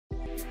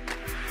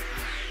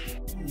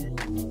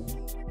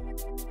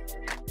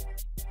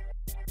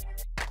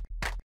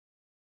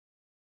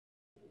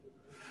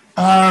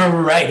All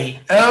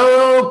righty.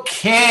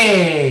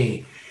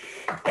 Okay.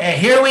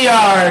 Here we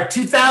are,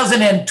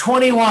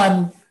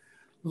 2021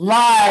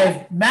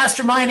 live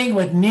masterminding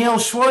with Neil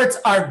Schwartz.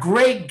 Our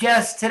great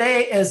guest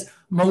today is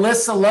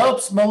Melissa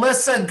Lopes.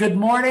 Melissa, good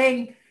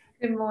morning.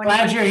 Good morning.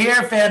 Glad you're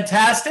here.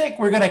 Fantastic.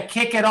 We're going to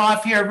kick it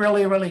off here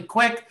really, really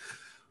quick.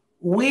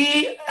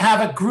 We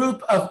have a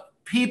group of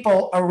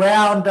people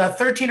around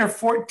 13 or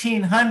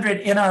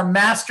 1400 in our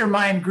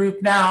mastermind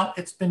group now.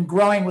 It's been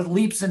growing with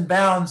leaps and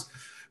bounds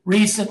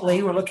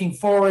recently. We're looking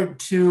forward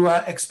to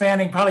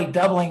expanding, probably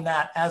doubling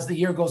that as the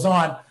year goes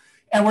on.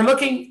 And we're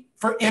looking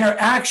for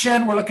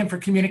interaction. We're looking for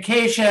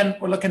communication.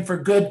 We're looking for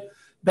good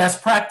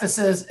best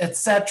practices,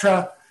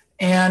 etc.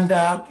 And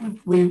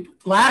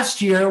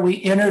last year we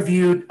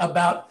interviewed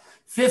about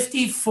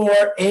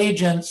 54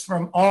 agents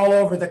from all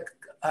over the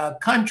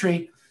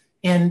country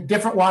in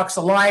different walks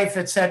of life,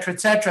 et cetera,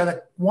 et cetera.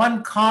 The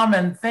one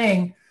common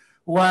thing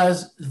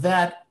was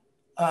that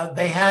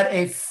they had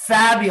a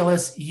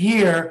fabulous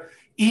year,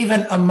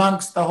 even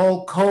amongst the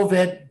whole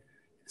COVID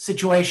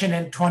situation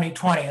in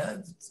 2020.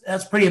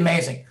 That's pretty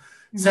amazing.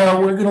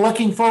 So we're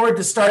looking forward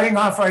to starting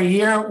off our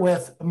year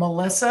with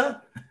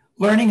Melissa,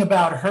 learning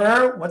about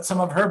her, what some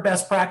of her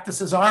best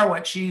practices are,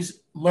 what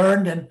she's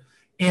learned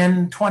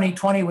in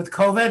 2020 with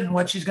COVID, and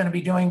what she's going to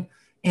be doing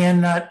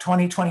in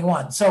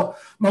 2021. So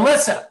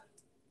Melissa.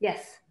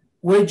 Yes.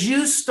 Would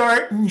you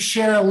start and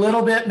share a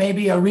little bit,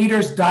 maybe a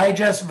Reader's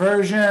Digest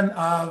version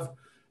of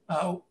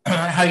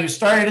how you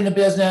started in the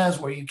business,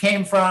 where you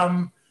came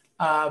from,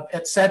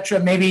 et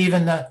cetera, maybe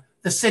even the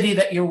city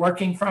that you're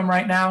working from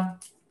right now?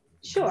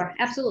 Sure,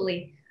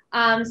 absolutely.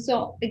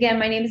 So again,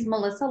 my name is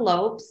Melissa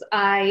Lopes.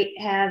 I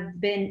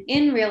have been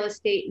in real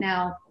estate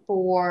now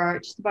for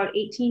just about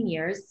 18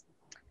 years.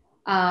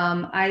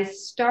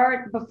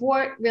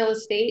 Before real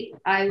estate,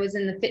 I was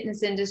in the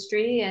fitness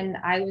industry and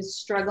I was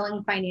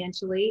struggling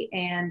financially,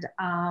 and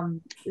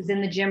was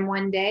in the gym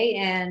one day,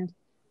 and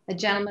a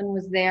gentleman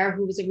was there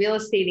who was a real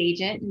estate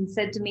agent and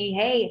said to me,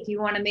 "Hey, if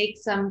you want to make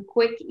some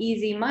quick,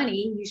 easy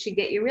money, you should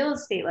get your real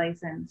estate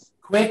license."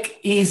 Quick,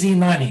 easy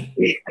money.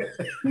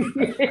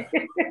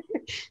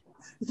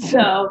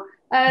 So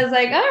I was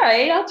like, all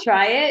right, I'll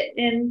try it.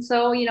 And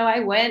so, I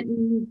went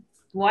and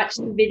watched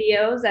the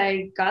videos.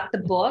 I got the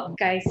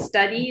book. I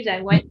studied.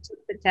 I went,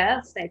 took the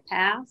test. I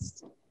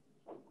passed.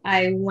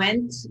 I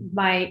went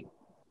my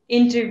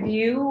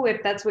interview,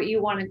 if that's what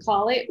you want to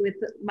call it, with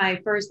my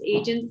first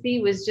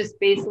agency was just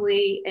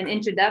basically an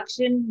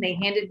introduction. They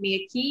handed me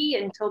a key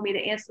and told me to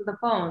answer the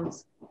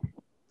phones.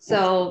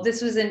 So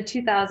this was in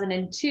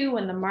 2002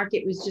 when the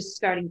market was just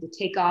starting to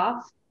take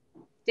off.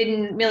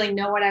 Didn't really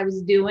know what I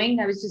was doing.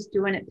 I was just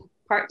doing it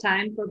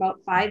part-time for about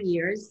 5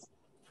 years.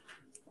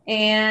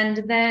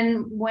 And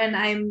then when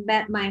I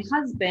met my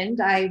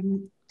husband, I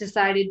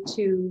decided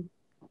to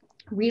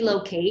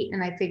relocate,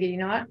 and I figured, you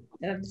know what,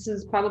 this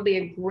is probably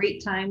a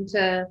great time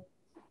to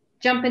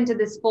jump into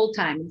this full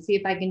time and see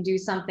if I can do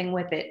something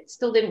with it.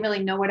 Still didn't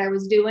really know what I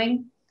was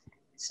doing.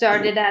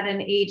 Started at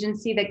an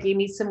agency that gave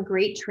me some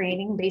great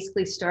training,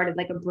 basically started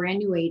like a brand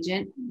new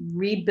agent,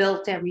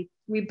 rebuilt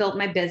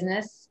my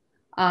business.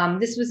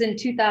 This was in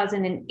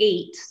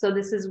 2008. So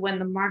this is when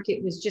the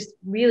market was just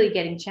really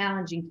getting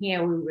challenging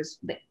here.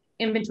 The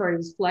inventory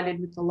was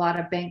flooded with a lot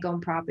of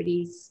bank-owned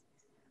properties.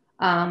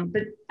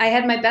 But I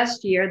had my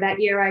best year.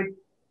 That year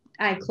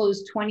I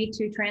closed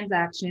 22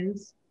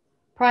 transactions.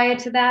 Prior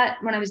to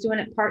that, when I was doing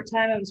it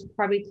part-time, I was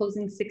probably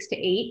closing 6 to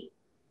 8.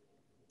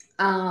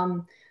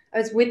 I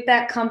was with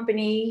that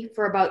company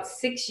for about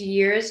 6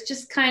 years,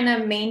 just kind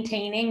of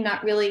maintaining,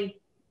 not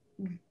really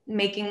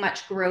making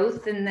much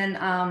growth. And then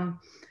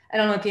I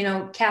don't know if you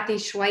know Kathy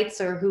Schwartz,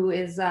 who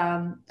is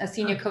a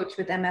senior coach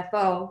with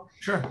MFO.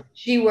 Sure.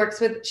 She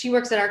works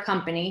at our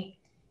company,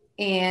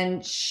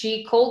 and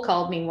she cold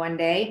called me one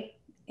day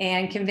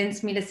and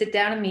convinced me to sit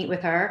down and meet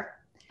with her.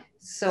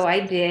 So I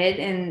did.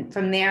 And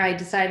from there, I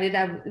decided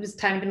it was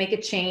time to make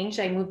a change.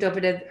 I moved over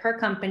to her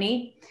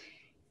company,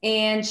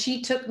 and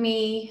she took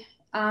me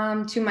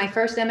to my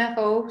first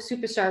MFO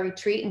Superstar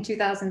Retreat in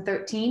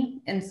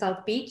 2013 in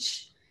South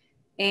Beach.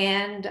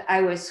 And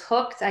I was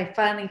hooked. I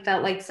finally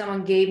felt like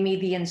someone gave me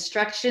the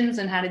instructions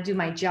on how to do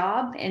my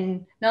job,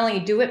 and not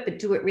only do it, but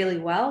do it really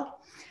well.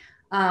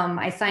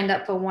 I signed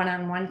up for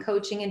one-on-one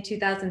coaching in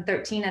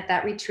 2013 at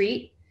that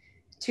retreat.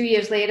 2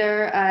 years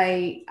later,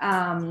 I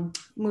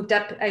moved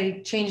up.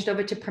 I changed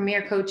over to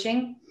Premier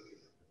Coaching,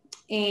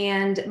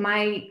 and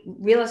my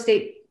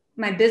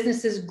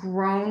business has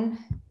grown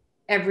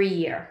every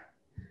year.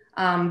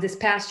 This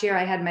past year,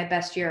 I had my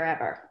best year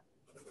ever.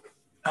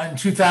 In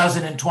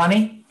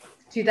 2020?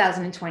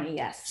 2020,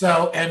 yes.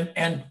 So,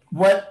 and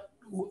what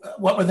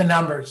were the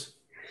numbers?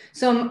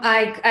 So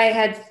I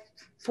had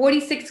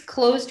 46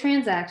 closed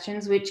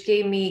transactions, which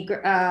gave me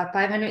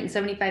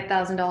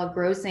 $575,000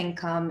 gross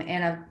income,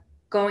 and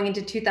going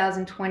into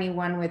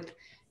 2021 with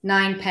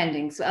 9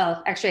 pending.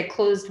 So actually I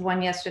closed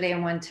one yesterday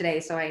and one today.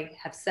 So I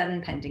have 7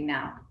 pending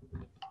now.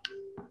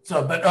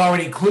 So, but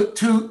already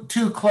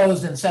two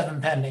closed and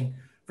 7 pending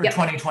for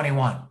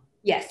 2021.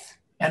 Yes.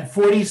 And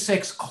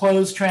 46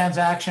 closed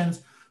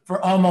transactions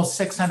for almost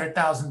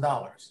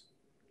 $600,000.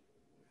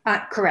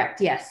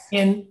 Correct. Yes.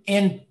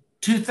 In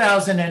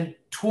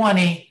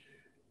 2020,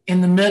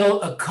 in the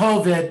middle of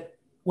COVID,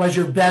 was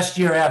your best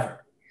year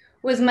ever.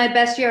 Was my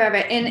best year ever.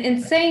 And in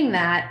saying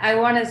that, I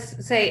want to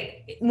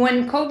say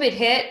when COVID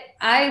hit,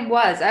 I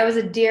was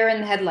a deer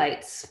in the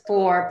headlights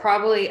for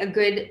probably a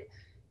good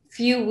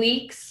few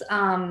weeks.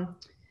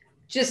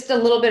 Just a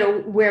little bit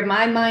of where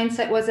my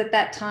mindset was at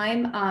that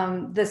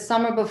time. The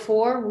summer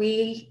before,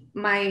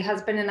 my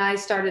husband and I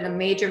started a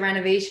major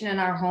renovation in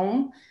our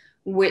home,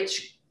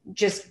 which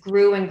just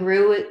grew and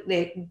grew.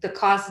 The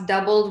cost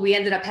doubled. We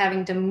ended up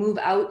having to move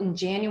out in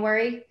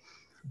January.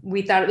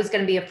 We thought it was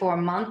going to be for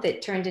a month.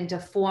 It turned into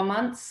 4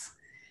 months.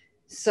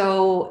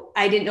 So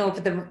I didn't know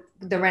if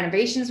the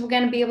renovations were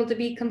going to be able to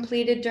be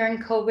completed during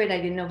COVID. I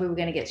didn't know if we were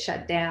going to get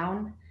shut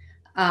down.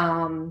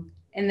 And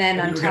then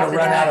on top of that,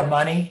 run out of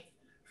money.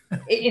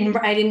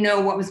 I didn't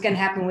know what was going to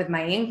happen with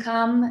my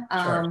income.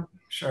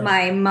 Sure.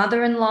 My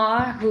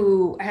mother-in-law,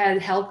 who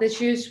had health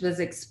issues, was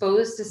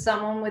exposed to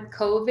someone with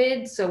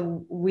COVID.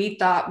 So we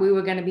thought we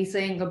were going to be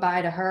saying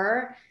goodbye to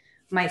her.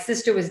 My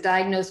sister was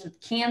diagnosed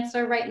with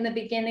cancer right in the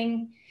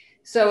beginning.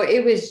 So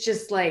it was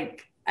just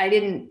like,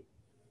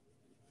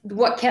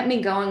 what kept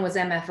me going was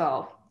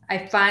MFO.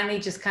 I finally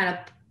just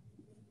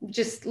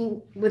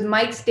with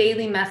Mike's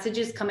daily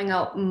messages coming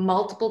out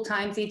multiple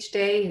times each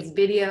day, his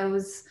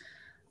videos.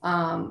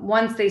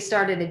 Once they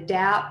started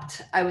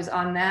Adapt, I was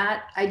on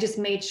that. I just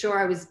made sure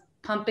I was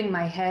pumping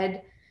my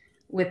head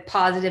with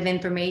positive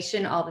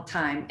information all the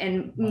time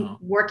and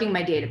working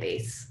my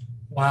database.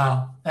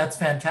 Wow, that's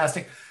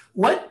fantastic.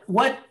 What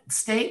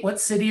state, what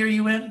city are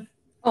you in?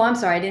 Oh, I'm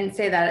sorry, I didn't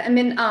say that. I'm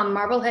in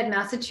Marblehead,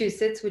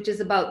 Massachusetts, which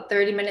is about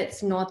 30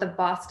 minutes north of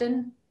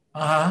Boston.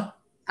 I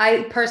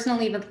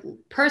personally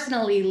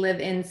live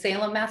in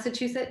Salem,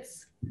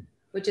 Massachusetts,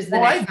 which is the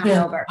next town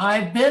over.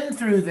 I've been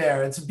through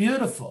there. It's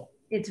beautiful.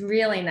 It's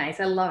really nice.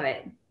 I love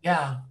it.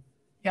 Yeah.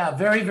 Yeah.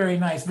 Very, very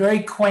nice.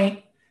 Very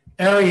quaint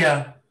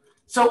area.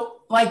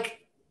 So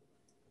like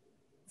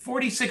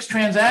 46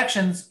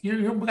 transactions,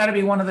 you've got to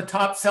be one of the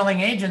top selling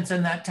agents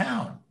in that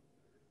town.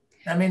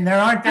 I mean, there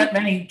aren't that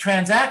many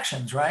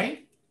transactions,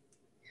 right?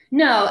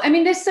 No, I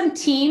mean, there's some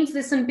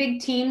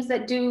big teams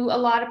that do a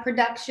lot of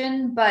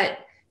production, but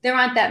there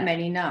aren't that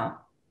many, no.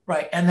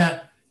 Right.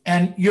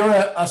 And you're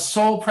a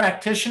sole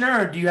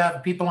practitioner, or do you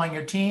have people on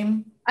your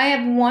team? I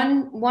have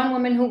one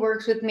woman who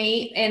works with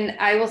me, and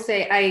I will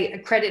say I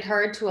credit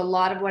her to a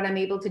lot of what I'm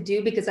able to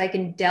do because I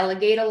can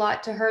delegate a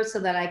lot to her so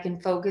that I can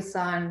focus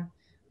on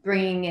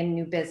bringing in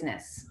new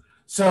business.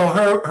 So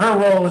her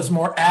role is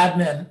more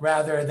admin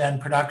rather than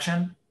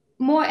production?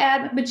 More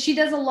admin, but she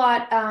does a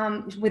lot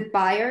with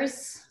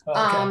buyers.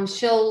 Okay.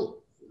 She'll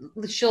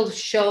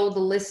show the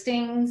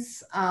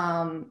listings.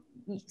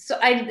 So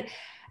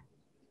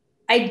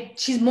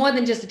she's more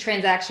than just a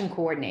transaction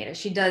coordinator.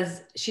 She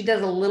does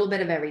a little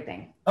bit of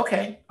everything.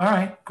 Okay. All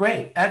right.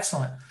 Great.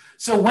 Excellent.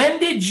 So when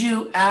did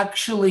you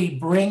actually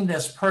bring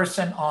this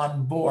person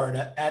on board?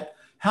 At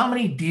how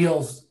many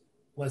deals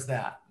was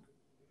that?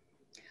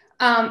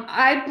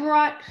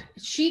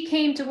 She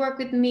came to work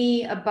with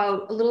me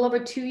about a little over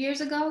 2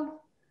 years ago.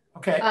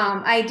 Okay.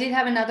 I did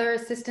have another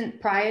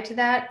assistant prior to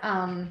that,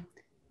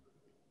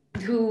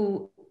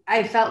 who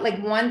I felt like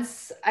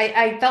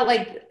I felt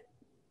like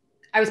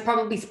I was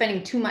probably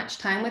spending too much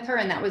time with her,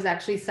 and that was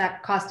actually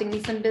costing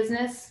me some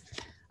business.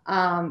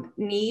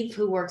 Neve,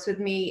 who works with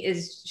me,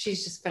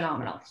 she's just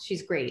phenomenal.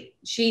 She's great.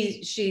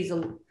 She's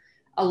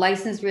a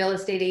licensed real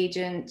estate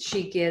agent.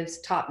 She gives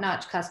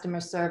top-notch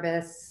customer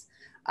service.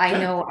 I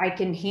know I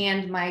can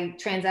hand my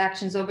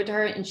transactions over to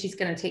her, and she's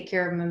going to take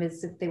care of them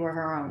as if they were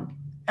her own.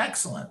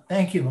 Excellent.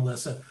 Thank you,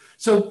 Melissa.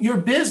 So your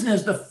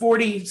business, the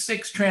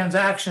 46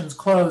 transactions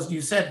closed,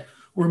 you said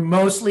were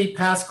mostly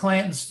past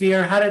client and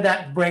sphere. How did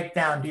that break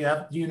down? Do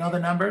you know the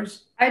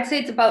numbers? I'd say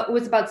it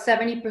was about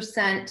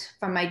 70%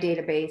 from my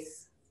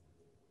database.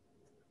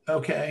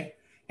 Okay.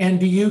 And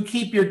do you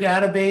keep your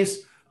database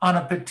on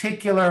a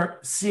particular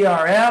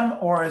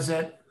CRM, or is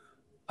it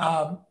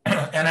an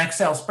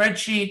Excel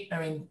spreadsheet? I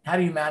mean, how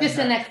do you manage Just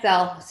that? An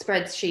Excel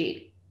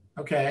spreadsheet.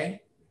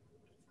 Okay.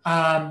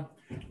 Have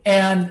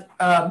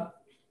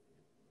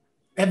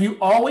you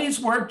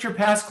always worked your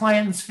past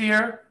client and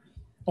sphere?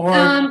 Or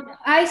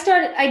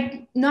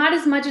I not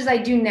as much as I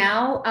do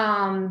now.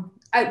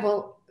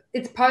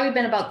 It's probably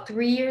been about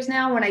 3 years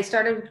now when I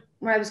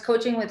was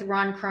coaching with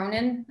Ron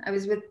Cronin. I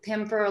was with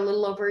him for a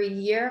little over a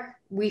year.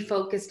 We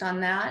focused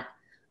on that.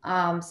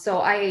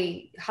 So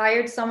I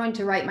hired someone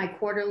to write my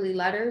quarterly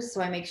letters.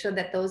 So I make sure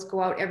that those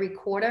go out every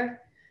quarter.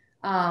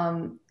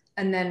 And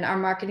then our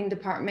marketing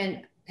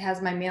department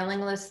has my mailing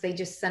list. They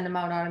just send them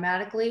out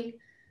automatically.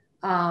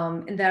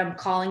 And then I'm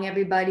calling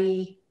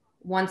everybody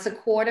once a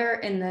quarter.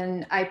 And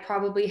then I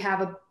probably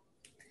have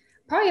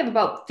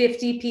about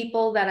 50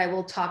 people that I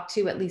will talk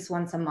to at least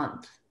once a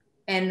month.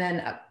 And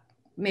then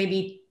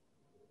maybe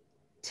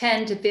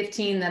 10 to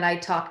 15 that I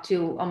talk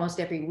to almost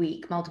every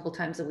week, multiple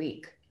times a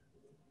week,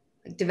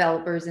 like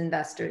developers,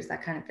 investors,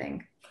 that kind of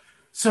thing.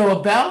 So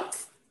of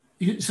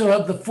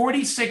the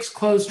 46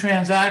 closed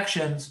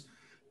transactions,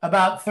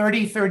 about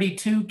 30,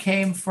 32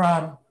 came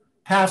from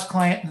past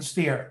client and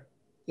sphere.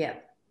 Yeah.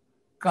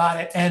 Got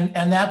it.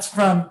 And that's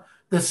from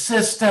the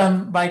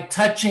system by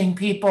touching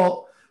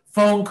people,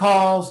 phone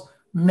calls,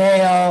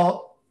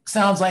 mail,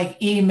 sounds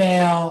like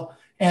email,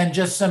 and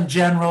just some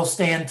general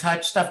stay in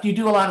touch stuff. Do you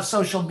do a lot of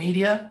social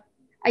media?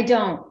 I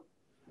don't.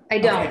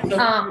 Okay,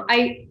 so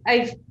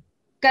I've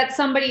got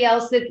somebody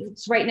else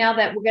that's right now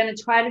that we're going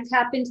to try to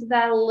tap into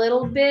that a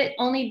little bit,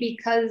 only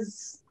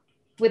because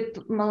with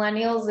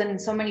millennials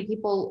and so many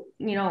people,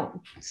 you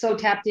know, so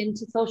tapped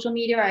into social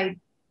media,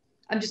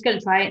 I'm just going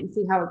to try it and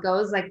see how it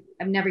goes. Like,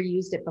 I've never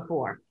used it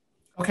before.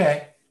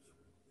 okay.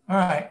 All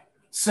right.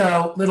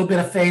 So a little bit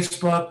of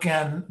Facebook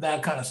and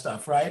that kind of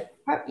stuff, right?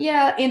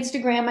 Yeah,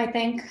 Instagram, I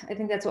think. I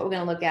think that's what we're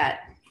going to look at.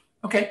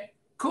 Okay,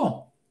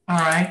 cool. All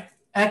right,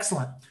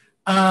 excellent.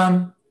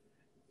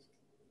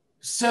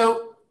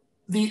 So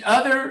the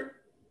other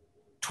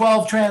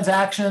 12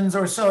 transactions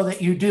or so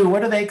that you do,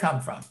 where do they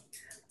come from?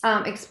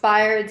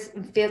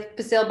 Expireds,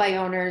 for sale by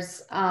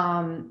owners.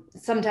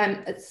 Sometimes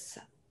it's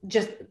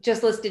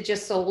just listed,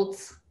 just sold.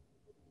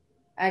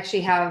 I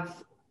actually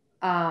have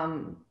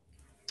an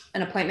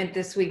appointment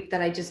this week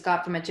that I just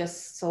got from a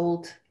just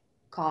sold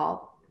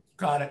call.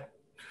 Got it.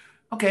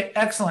 Okay,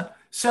 excellent.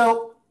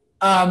 So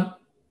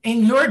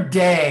in your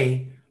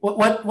day,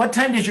 what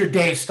time does your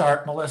day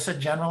start, Melissa,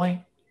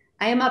 generally?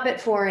 I am up at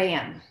 4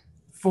 a.m.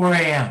 4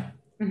 a.m.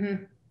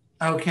 Mm-hmm.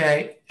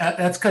 Okay,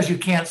 that's because you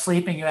can't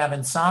sleep and you have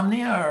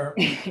insomnia, or?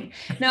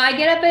 No, I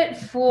get up at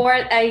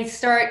 4. I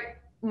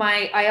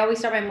always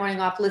start my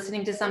morning off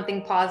listening to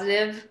something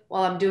positive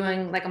while I'm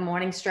doing like a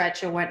morning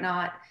stretch or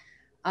whatnot.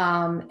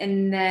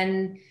 And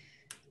then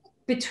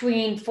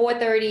between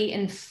 4:30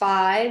 and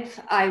 5,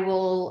 I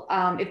will,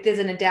 if there's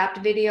an adapt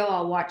video,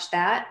 I'll watch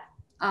that.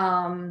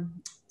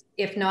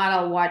 If not,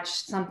 I'll watch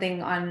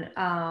something on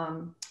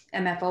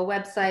MFO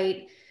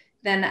website.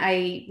 Then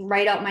I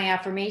write out my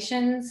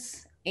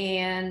affirmations,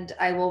 and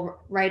I will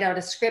write out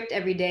a script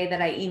every day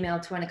that I email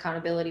to an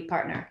accountability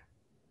partner.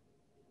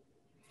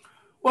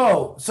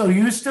 Whoa, so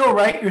you still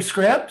write your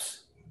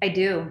scripts? I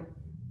do.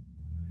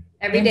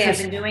 Every day. I've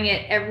been doing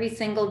it every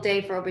single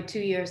day for over 2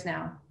 years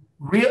now.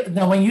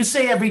 Now, when you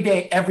say every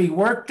day, every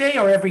work day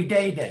or every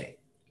day?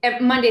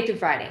 Monday through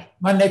Friday.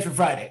 Monday through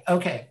Friday.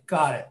 Okay,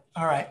 got it.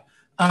 All right.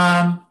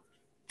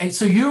 And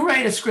so you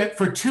write a script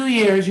for 2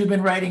 years. You've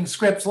been writing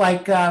scripts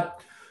like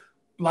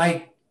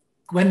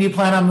when do you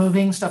plan on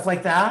moving, stuff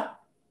like that?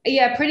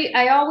 Yeah,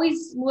 I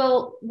always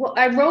will. Well,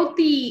 I wrote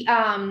the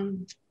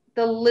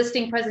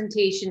listing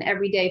presentation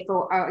every day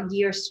for a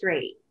year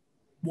straight.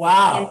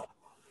 Wow.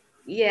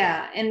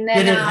 Yeah, and then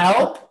did it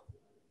help?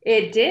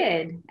 It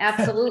did,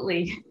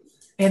 absolutely.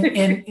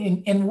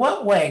 In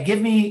what way?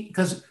 Give me,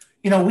 because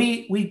you know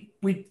we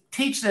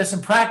teach this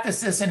and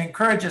practice this and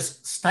encourage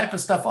this type of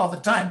stuff all the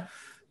time,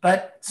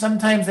 but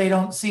sometimes they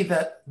don't see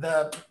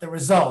the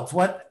results.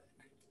 What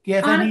do you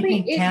have? Honestly,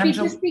 anything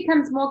tangible? It just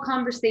becomes more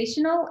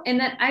conversational, and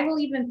then I will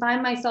even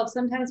find myself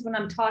sometimes when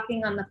I'm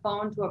talking on the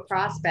phone to a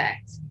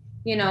prospect,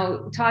 you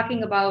know,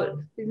 talking about,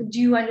 do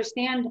you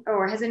understand,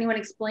 or has anyone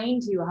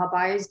explained to you how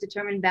buyers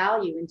determine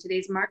value in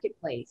today's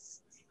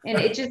marketplace? And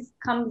it just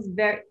sounds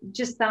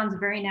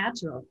very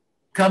natural.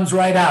 Comes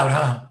right out,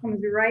 huh?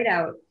 Comes right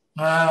out.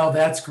 Oh,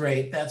 that's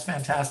great. That's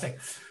fantastic.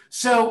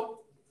 So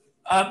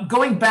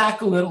going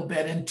back a little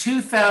bit, in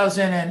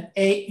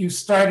 2008, you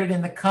started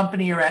in the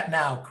company you're at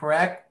now,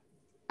 correct?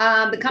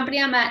 The company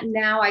I'm at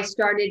now, I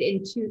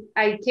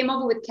came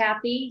over with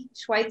Kathy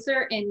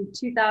Schweitzer in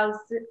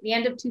the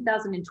end of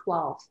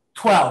 2012.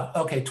 12,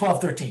 okay, 12,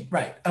 13,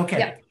 right, okay.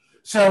 Yep.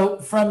 So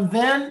from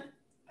then,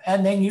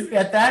 and then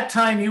at that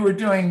time you were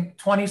doing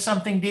 20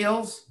 something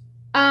deals?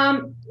 A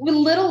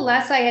little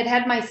less. I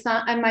had my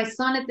son, and my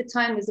son at the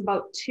time was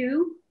about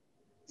 2.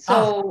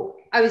 So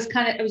I was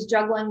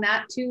juggling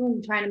that too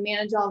and trying to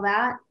manage all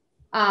that.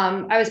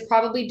 I was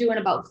probably doing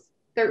about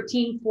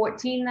 13,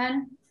 14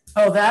 then.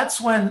 Oh, that's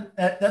when,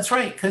 that's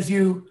right. Because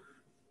you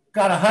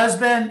got a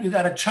husband, you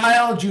got a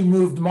child, you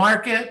moved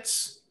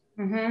markets.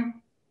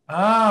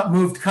 Mm-hmm.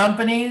 Moved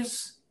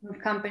companies.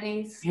 Moved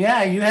companies.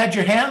 Yeah, you had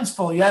your hands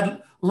full.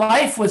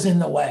 Life was in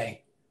the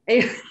way.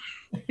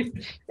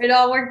 It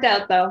all worked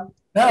out though.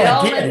 No, it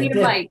all led me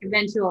to Mike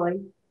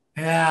eventually.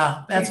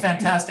 Yeah, that's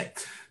fantastic.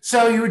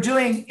 So you were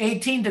doing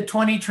 18 to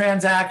 20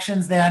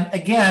 transactions then.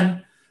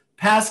 Again,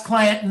 past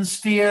client and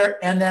sphere,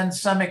 and then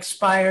some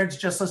expireds,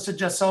 just listed,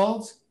 just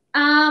solds?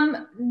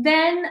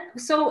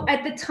 So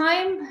at the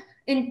time,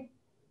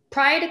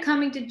 prior to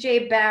coming to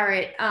Jay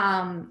Barrett,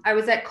 I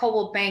was at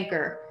Coldwell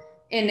Banker,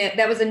 and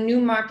that was a new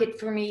market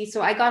for me.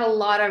 So I got a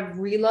lot of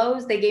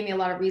reloads. They gave me a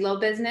lot of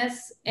reload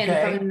business.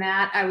 And from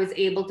that, I was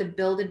able to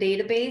build a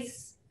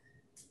database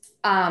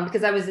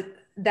because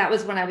that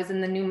was when I was in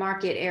the new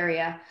market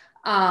area.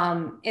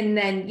 And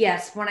then,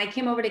 yes, when I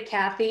came over to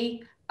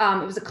Kathy,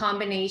 it was a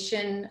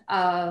combination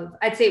of,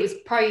 I'd say it was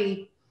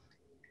probably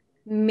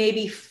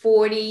maybe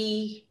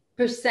 40%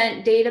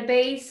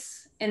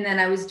 database. And then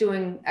I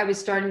was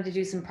starting to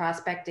do some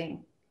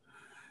prospecting.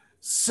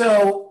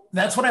 So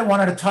that's what I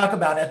wanted to talk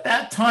about at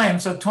that time.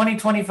 So 20,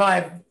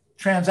 25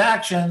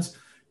 transactions,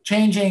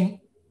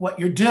 changing what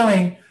you're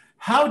doing.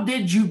 How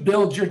did you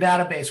build your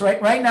database?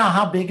 Right now,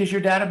 how big is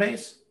your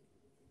database?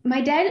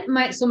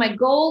 So my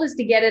goal is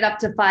to get it up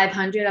to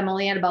 500. I'm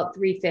only at about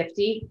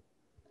 350.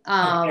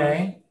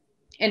 Okay.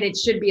 And it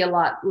should be a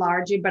lot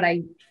larger, but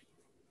I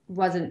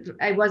wasn't,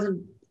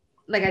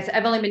 like I said,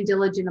 I've only been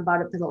diligent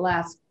about it for the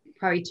last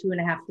probably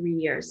 2.5, 3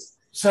 years.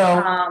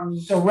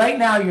 So right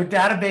now your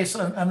database,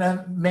 I'm going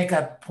to make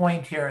a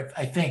point here.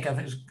 I think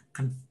I've just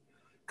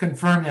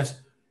confirm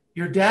this.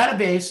 Your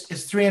database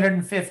is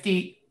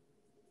 350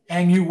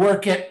 and you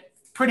work it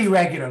pretty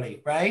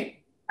regularly, right?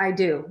 I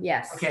do.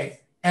 Yes. Okay.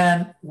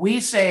 And we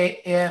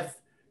say if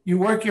you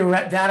work your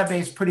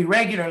database pretty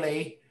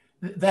regularly,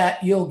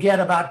 that you'll get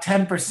about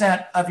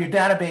 10% of your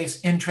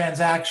database in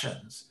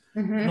transactions.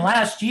 And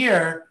last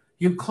year,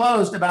 you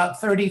closed about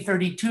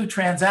 32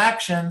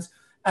 transactions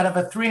out of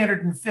a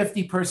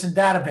 350 person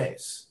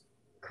database.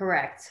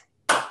 Correct.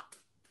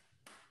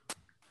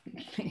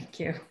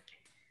 Thank you.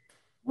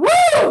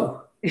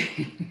 Woo!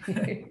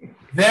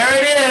 There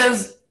it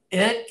is.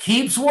 It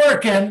keeps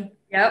working.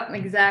 Yep,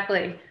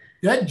 exactly.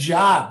 Good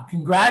job.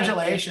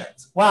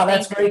 Congratulations. Wow,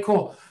 that's very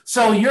cool.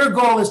 So your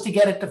goal is to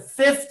get it to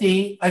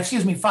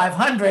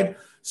 500,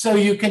 so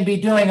you can be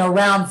doing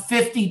around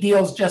 50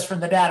 deals just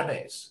from the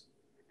database.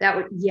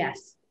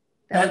 Yes.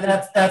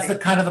 That's the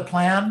kind of the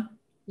plan?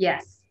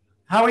 Yes.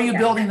 How are you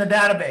building the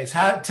database?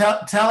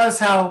 Tell us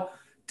how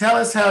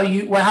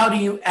do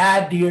you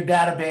add to your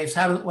database?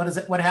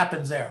 What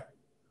happens there?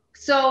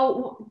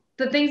 So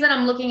the things that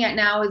I'm looking at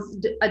now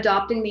is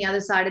adopting the other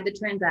side of the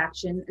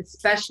transaction,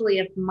 especially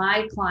if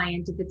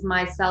it's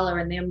my seller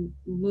and they're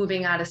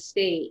moving out of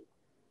state.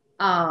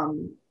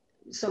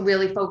 So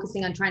really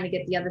focusing on trying to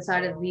get the other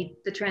side of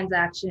the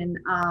transaction.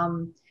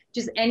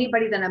 Just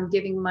anybody that I'm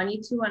giving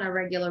money to on a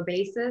regular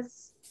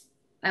basis,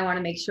 I want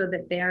to make sure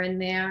that they're in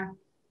there.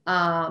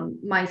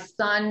 My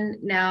son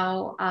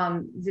now,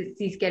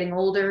 he's getting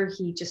older.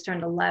 He just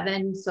turned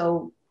 11.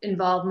 So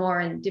involved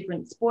more in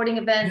different sporting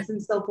events and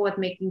so forth,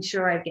 making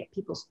sure I get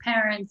people's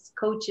parents,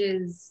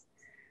 coaches,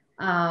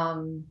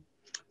 and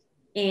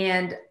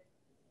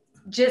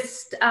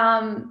just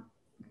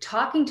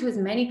talking to as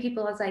many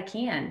people as I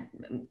can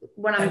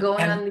when I'm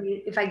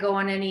going if I go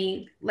on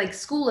any like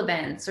school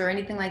events or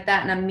anything like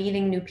that, and I'm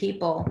meeting new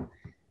people.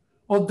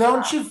 Well,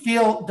 don't you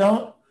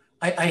feel,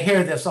 I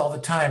hear this all the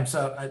time,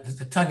 so it's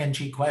a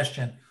tongue-in-cheek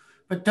question,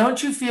 but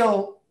don't you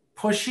feel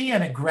pushy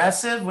and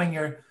aggressive when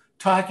you're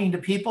talking to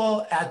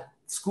people at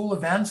school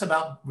events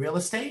about real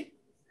estate?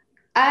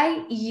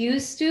 I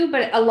used to,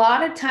 but a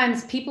lot of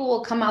times people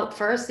will come out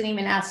first and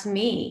even ask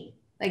me,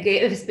 like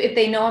if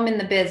they know I'm in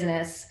the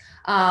business.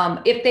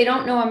 If they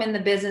don't know I'm in the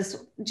business,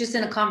 just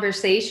in a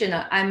conversation,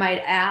 I might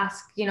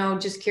ask,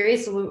 just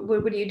curious,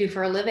 what do you do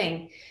for a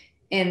living?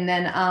 And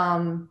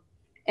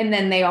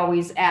then they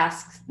always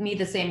ask me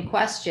the same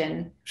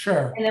question.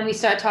 Sure. And then we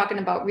start talking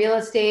about real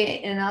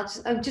estate, and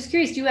I'm just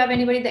curious, do you have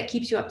anybody that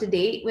keeps you up to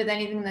date with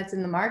anything that's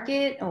in the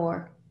market?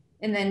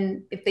 And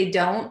then if they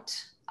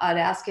don't, I'd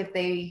ask if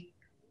they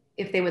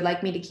would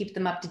like me to keep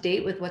them up to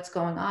date with what's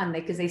going on,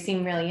 because they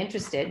seem really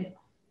interested.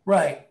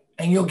 Right.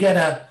 And you'll get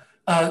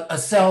a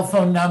cell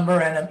phone number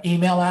and an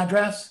email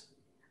address?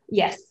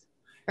 Yes.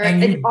 Or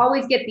I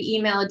always get the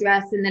email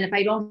address. And then if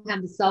I don't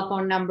have the cell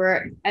phone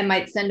number, I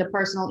might send a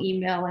personal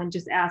email and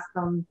just ask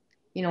them,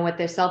 what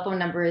their cell phone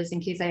number is in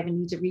case I ever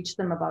need to reach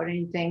them about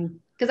anything.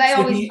 Because I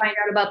always find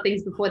out about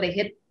things before they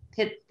hit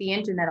the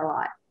internet a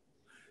lot.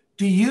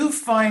 Do you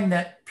find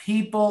that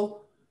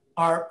people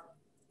are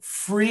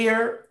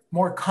freer,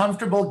 more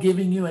comfortable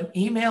giving you an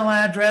email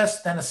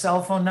address than a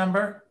cell phone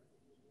number?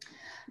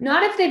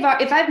 Not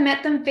if I've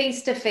met them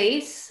face to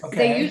face,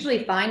 they're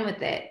usually fine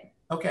with it.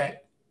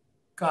 Okay.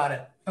 Got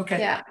it. Okay.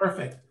 Yeah.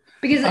 Perfect.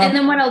 Because, and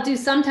then what I'll do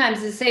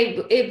sometimes is say,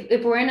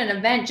 if we're in an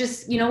event,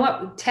 just,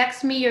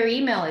 text me your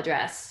email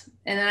address,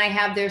 and then I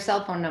have their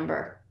cell phone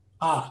number.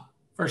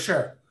 For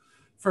sure.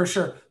 For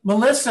sure.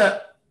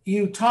 Melissa,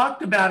 you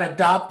talked about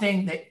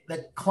adopting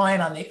the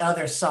client on the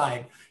other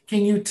side.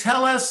 Can you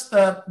tell us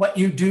what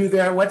you do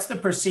there? What's the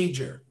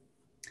procedure?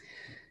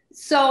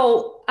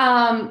 So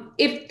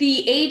if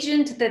the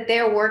agent that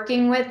they're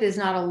working with is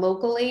not a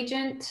local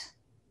agent,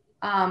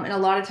 and a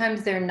lot of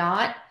times they're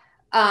not,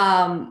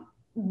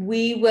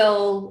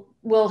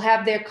 we'll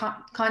have their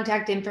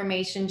contact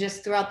information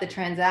just throughout the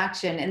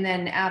transaction. And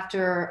then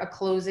after a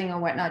closing or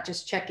whatnot,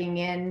 just checking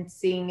in,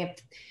 seeing if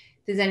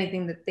there's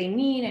anything that they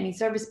need, any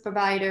service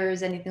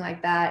providers, anything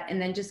like that.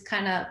 And then just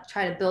kind of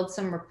try to build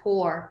some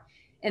rapport.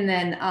 And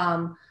then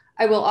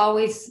I will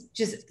always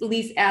just at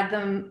least add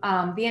them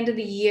the end of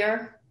the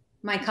year.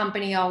 My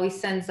company always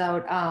sends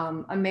out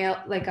a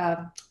mail, like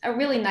a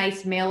really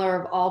nice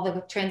mailer of all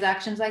the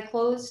transactions I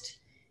closed.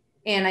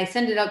 And I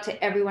send it out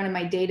to everyone in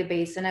my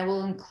database, and I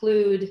will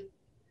include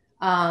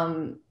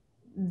the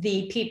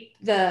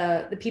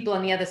people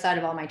on the other side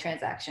of all my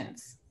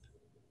transactions.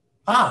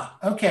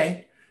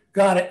 Okay.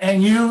 Got it.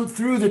 And you,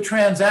 through the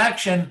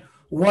transaction,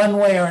 one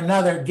way or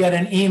another, get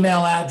an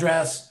email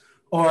address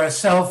or a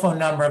cell phone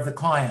number of the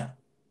client.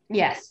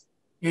 Yes.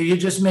 You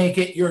just make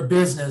it your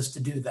business to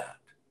do that.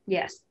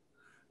 Yes.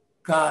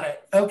 Got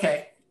it.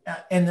 Okay.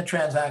 In the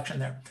transaction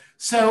there.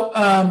 So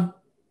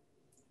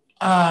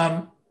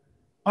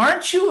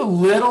aren't you a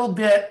little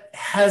bit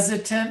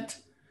hesitant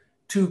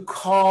to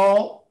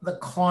call the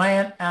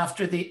client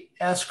after the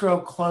escrow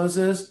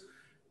closes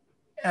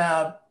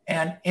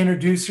and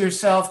introduce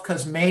yourself,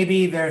 because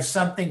maybe there's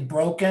something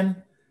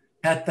broken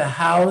at the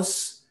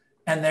house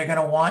and they're going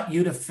to want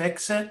you to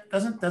fix it?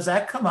 Does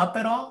that come up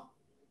at all?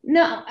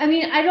 No, I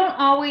mean, I don't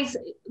always,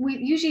 we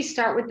usually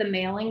start with the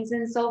mailings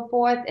and so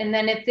forth. And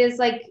then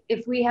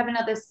if we have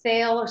another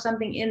sale or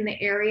something in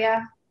the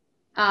area,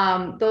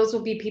 those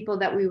will be people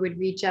that we would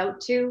reach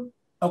out to.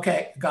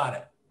 Okay, got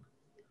it.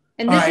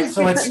 And this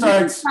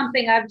is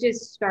something I've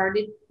just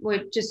starting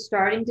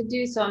to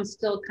do. So I'm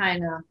still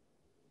kind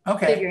of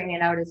figuring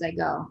it out as I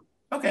go.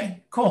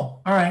 Okay,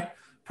 cool. All right,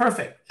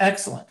 perfect.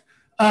 Excellent.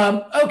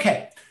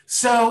 Okay,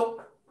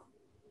 so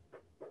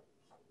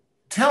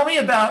tell me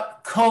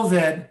about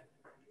COVID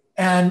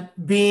and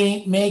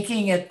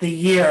making it the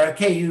year.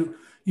 Okay,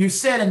 you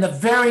said in the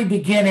very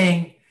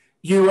beginning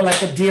you were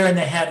like a deer in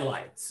the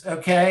headlights,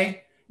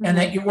 okay? Mm-hmm. And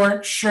that you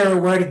weren't sure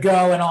where to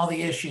go and all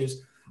the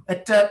issues.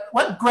 But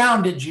what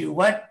grounded you?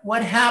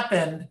 What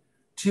happened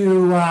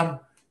to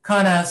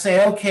kind of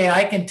say, okay,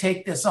 I can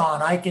take this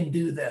on, I can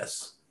do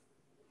this?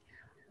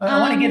 I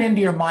want to get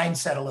into your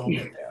mindset a little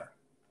bit there.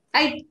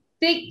 I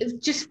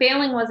think just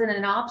failing wasn't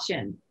an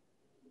option.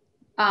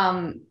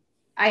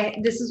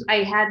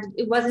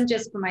 It wasn't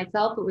just for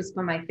myself, it was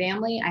for my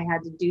family. I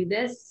had to do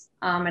this,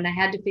 and I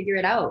had to figure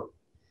it out.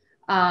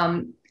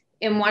 And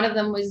one of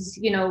them was,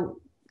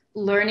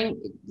 learning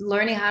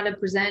how to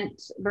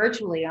present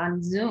virtually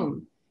on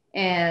Zoom,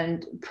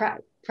 and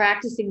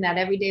practicing that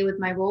every day with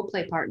my role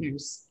play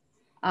partners.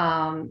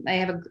 I'm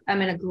in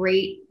a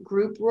great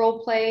group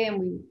role play,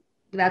 and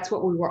that's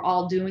what we were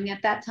all doing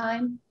at that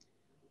time.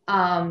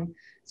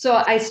 So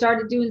I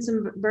started doing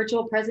some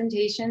virtual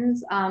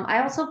presentations.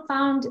 I also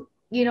found,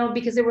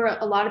 because there were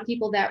a lot of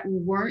people that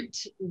weren't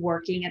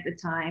working at the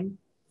time,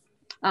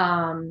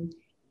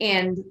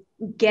 and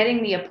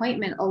getting the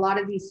appointment, a lot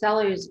of these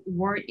sellers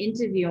weren't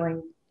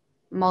interviewing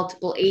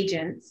multiple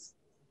agents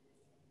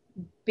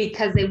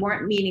because they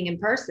weren't meeting in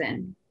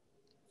person.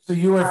 So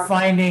you were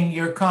finding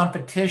your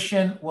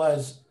competition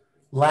was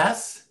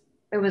less?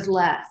 It was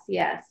less,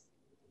 yes.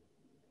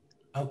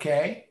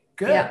 Okay,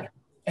 good. Yeah.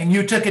 And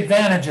you took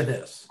advantage of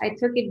this? I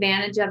took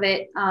advantage of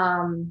it.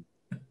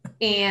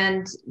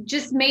 And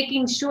just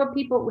making sure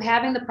people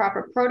having the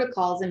proper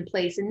protocols in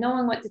place and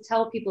knowing what to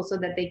tell people so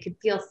that they could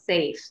feel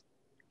safe,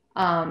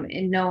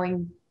 and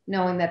knowing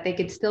that they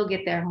could still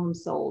get their home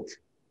sold.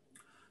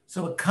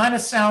 So it kind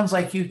of sounds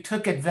like you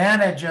took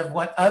advantage of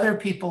what other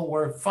people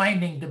were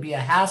finding to be a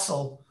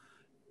hassle.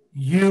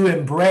 You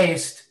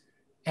embraced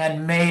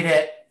and made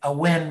it a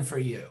win for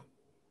you.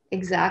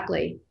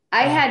 Exactly.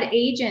 I had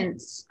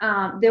agents,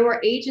 there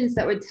were agents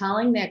that were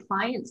telling their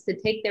clients to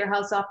take their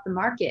house off the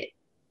market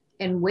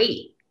and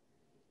wait.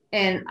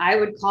 And I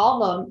would call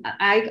them.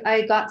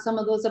 I got some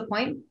of those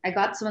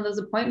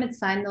appointments,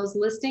 signed those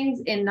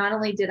listings. And not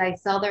only did I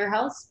sell their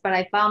house, but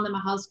I found them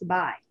a house to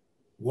buy.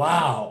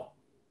 Wow.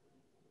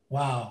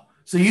 Wow.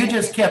 So you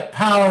just kept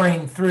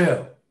powering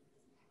through.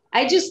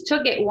 I just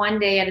took it one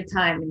day at a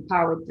time and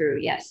powered through.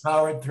 Yes.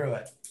 Powered through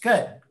it.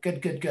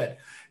 Good.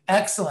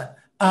 Excellent.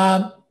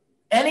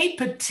 Any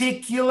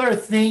particular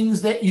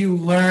things that you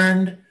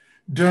learned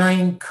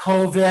during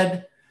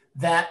COVID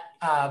that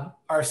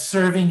are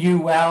serving you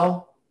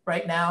well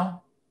right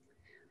now?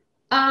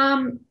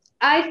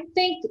 I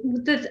think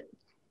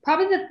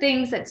probably the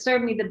things that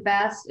served me the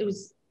best, it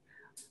was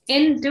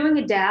in doing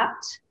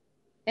Adapt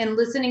and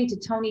listening to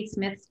Tony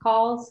Smith's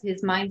calls,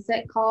 his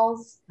mindset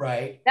calls.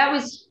 Right. That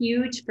was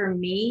huge for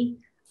me.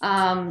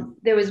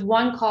 There was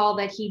one call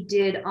that he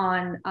did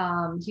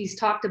on, he's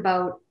talked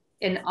about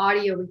an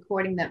audio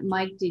recording that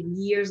Mike did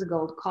years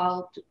ago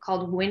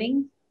called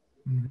Winning.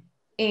 Mm-hmm.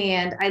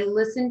 And I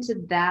listened to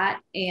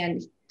that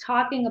and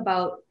talking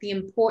about the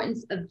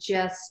importance of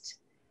just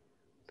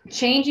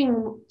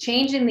changing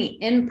the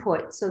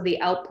input so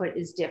the output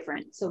is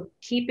different. So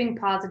keeping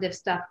positive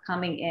stuff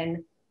coming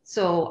in.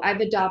 So I've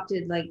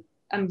adopted,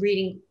 I'm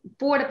reading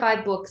 4 to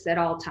 5 books at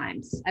all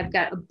times. I've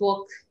got a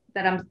book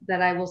that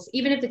I will,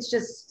 even if it's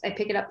just, I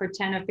pick it up for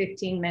 10 or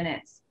 15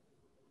 minutes,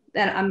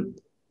 that I'm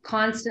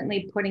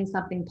constantly putting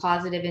something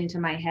positive into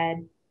my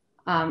head.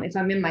 If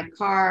I'm in my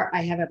car,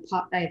 I have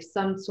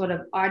some sort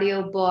of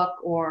audio book,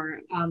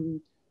 or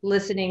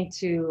listening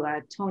to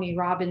a Tony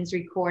Robbins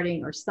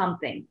recording or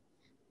something.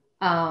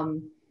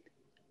 And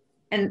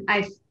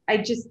I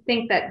just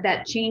think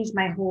that changed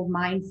my whole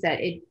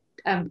mindset.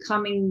 I'm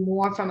coming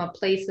more from a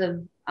place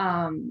of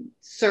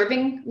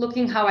serving,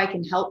 looking how I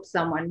can help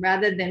someone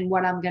rather than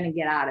what I'm going to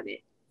get out of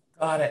it.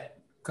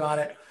 Got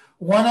it.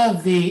 One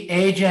of the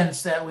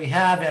agents that we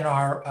have in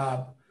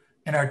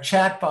our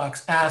chat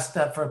box asked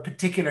for a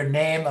particular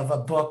name of a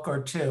book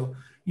or two.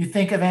 You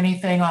think of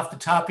anything off the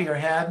top of your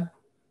head?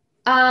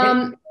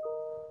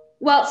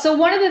 Well, so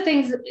one of the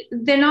things,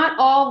 they're not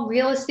all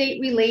real estate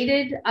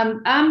related.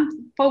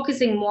 I'm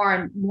focusing more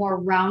on more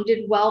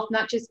rounded wealth,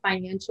 not just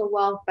financial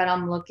wealth, but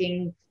I'm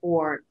looking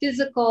for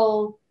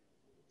physical,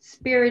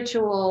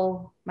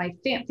 spiritual, my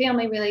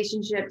family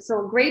relationships.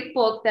 So a great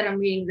book that I'm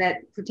reading that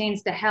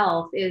pertains to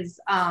health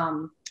is,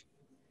 I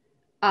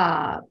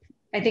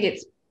think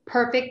it's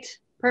Perfect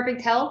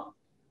Health.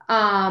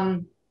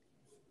 And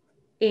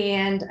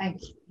I'm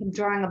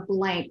drawing a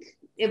blank.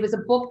 It was a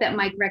book that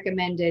Mike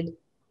recommended.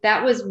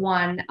 That was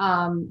one.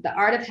 The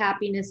Art of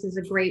Happiness is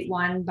a great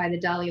one by the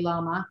Dalai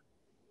Lama.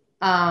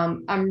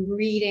 I'm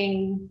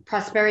reading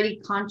Prosperity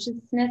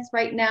Consciousness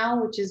right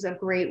now, which is a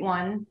great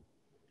one.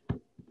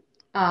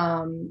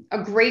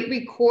 A great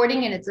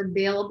recording, and it's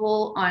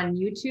available on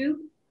YouTube.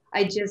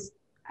 I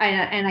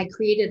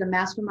created a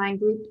mastermind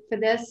group for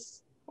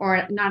this,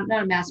 or not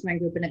a mastermind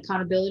group, an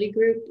accountability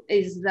group,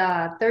 is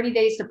the 30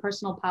 Days to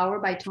Personal Power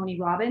by Tony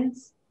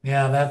Robbins.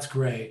 Yeah, that's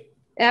great.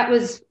 That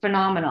was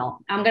phenomenal.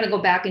 I'm going to go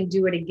back and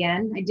do it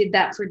again. I did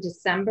that for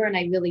December, and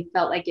I really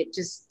felt like it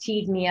just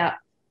teed me up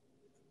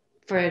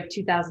for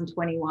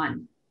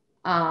 2021.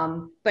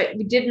 But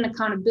we did an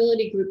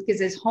accountability group because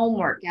there's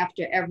homework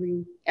after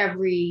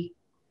every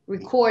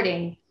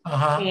recording.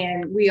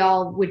 And we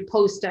all would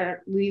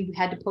we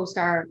had to post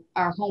our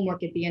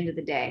homework at the end of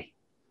the day.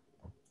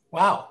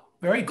 Wow.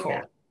 Very cool.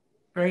 Yeah.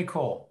 Very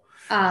cool.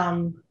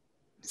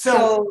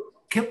 So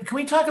can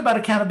we talk about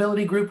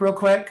accountability group real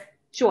quick?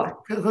 Sure.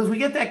 Because we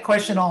get that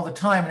question all the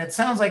time, and it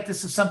sounds like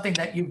this is something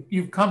that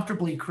you've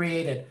comfortably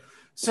created.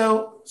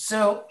 So,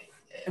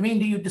 I mean,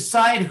 do you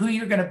decide who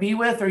you're going to be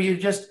with, or you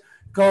just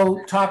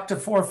go talk to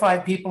 4 or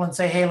 5 people and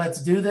say, hey,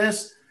 let's do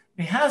this?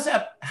 I mean, how's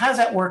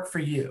that work for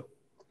you?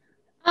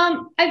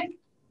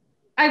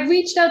 I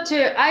reached out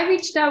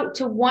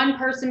to one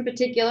person in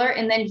particular,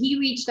 and then he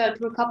reached out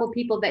to a couple of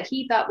people that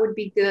he thought would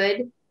be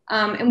good.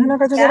 And that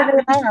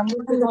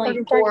was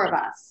only 4 of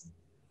us.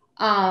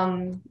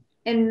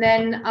 And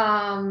then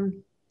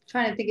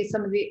trying to think of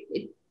some of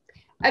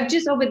I've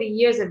just over the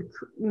years have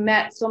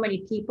met so many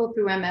people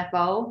through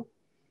MFO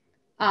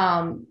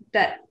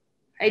that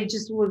I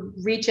just would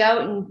reach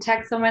out and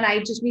text someone. I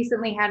just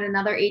recently had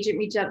another agent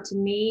reach out to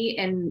me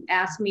and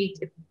ask me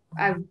if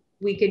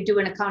we could do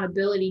an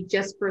accountability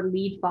just for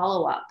lead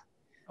follow-up.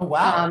 Oh,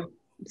 wow.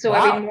 So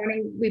every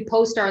morning we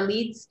post our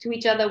leads to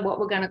each other, who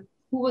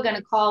we're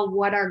gonna call,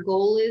 what our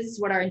goal is,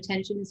 what our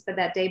intention is for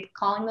that day,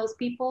 calling those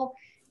people.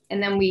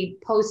 And then we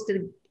post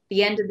at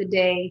the end of the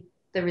day,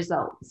 the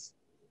results.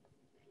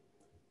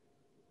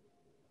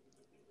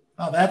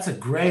 Oh, that's a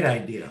great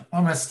idea.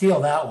 I'm gonna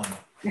steal that one.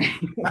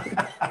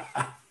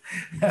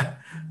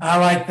 I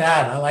like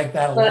that. I like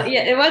that a lot.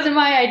 Yeah, it wasn't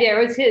my idea.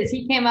 It was his.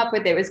 He came up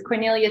with it. It was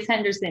Cornelius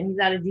Henderson. He's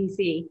out of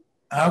DC.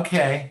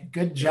 Okay.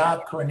 Good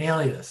job,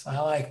 Cornelius. I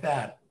like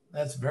that.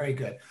 That's very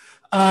good.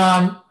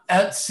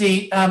 Let's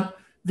see.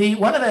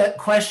 One of the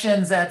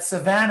questions that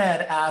Savannah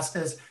had asked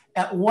is,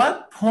 at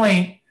what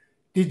point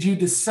did you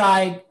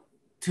decide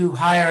to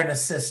hire an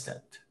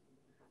assistant?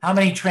 How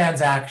many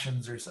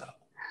transactions or so?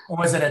 Or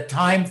was it a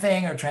time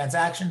thing or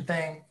transaction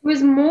thing? It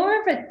was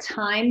more of a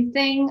time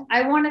thing.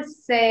 I want to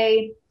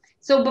say,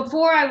 so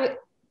before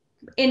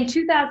in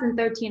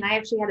 2013, I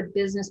actually had a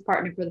business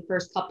partner for the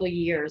first couple of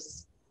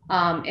years.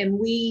 And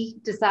we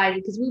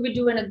decided, because we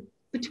were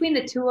between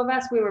the 2 of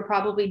us, we were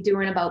probably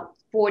doing about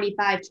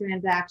 45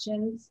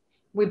 transactions.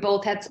 We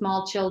both had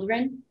small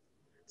children.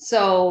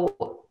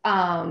 So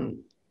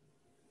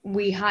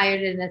we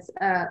hired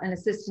an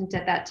assistant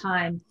at that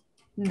time.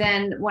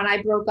 Then when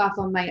I broke off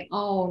on my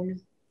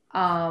own,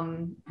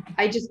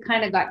 I just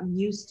kind of got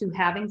used to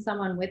having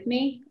someone with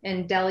me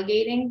and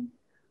delegating.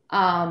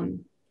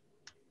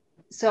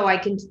 So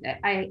I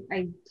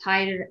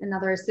hired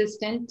another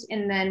assistant,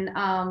 and then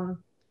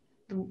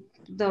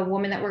the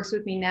woman that works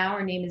with me now,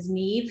 her name is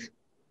Neve.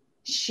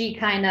 She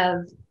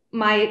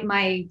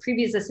my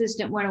previous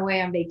assistant went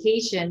away on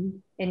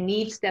vacation, and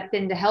Neve stepped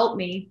in to help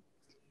me.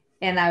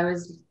 And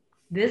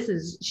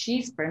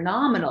she's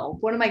phenomenal.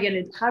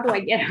 How do I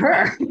get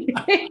her?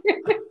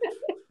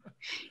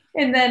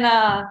 And then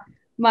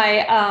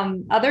my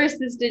other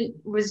assistant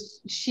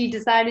she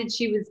decided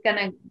she was going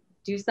to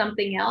do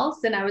something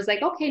else. And I was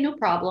like, okay, no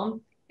problem.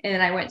 And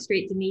then I went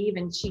straight to Neve,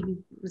 and she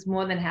was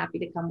more than happy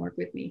to come work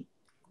with me.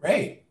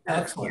 Great.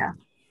 Excellent. Yeah.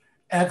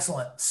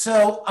 Excellent.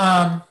 So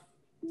that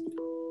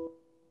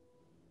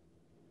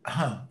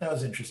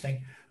was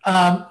interesting.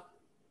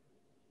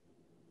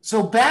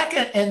 So back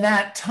in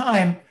that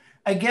time,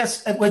 I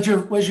guess, was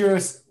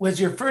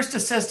your first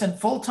assistant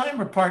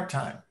full-time or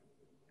part-time?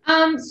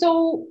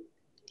 So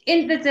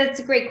that's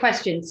a great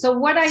question. So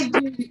what I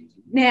do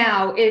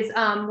now is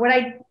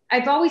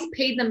I've always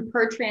paid them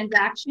per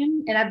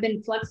transaction, and I've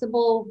been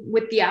flexible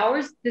with the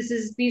hours. These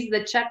are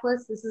the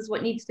checklists. This is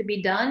what needs to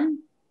be done.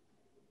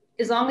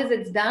 As long as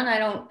it's done,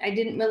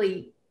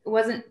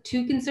 wasn't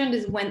too concerned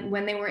as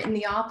when they were in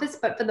the office,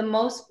 but for the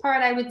most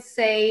part, I would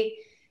say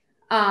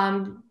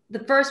the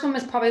first one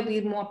was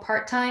probably more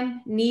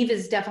part-time. Neve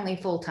is definitely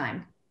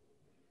full-time.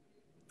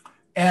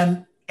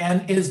 And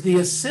And is the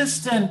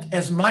assistant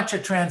as much a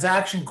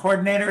transaction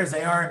coordinator as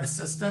they are an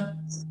assistant?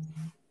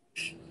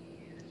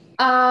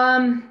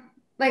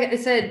 Like I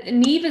said,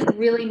 Neve is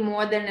really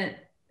more than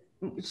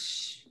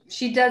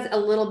she does a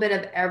little bit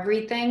of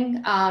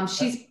everything.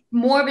 She's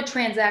more of a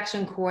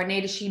transaction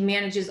coordinator. She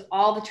manages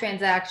all the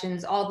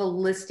transactions, all the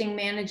listing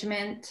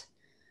management,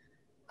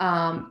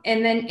 and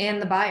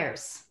the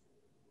buyers.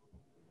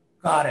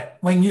 Got it.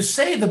 When you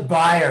say the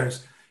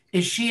buyers,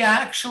 is she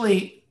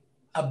actually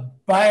a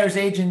buyer's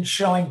agent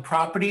showing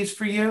properties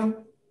for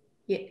you?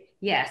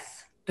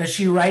 Yes. Does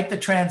she write the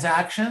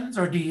transactions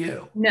or do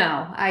you?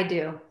 No, I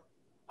do.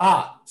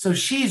 So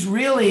she's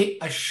really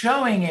a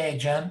showing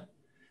agent,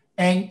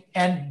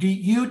 and do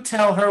you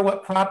tell her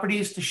what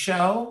properties to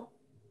show?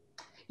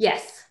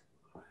 Yes.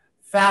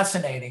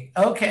 Fascinating.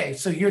 Okay,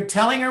 so you're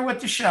telling her what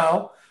to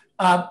show.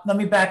 Let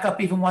me back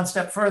up even one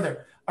step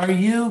further. Are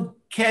you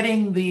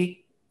getting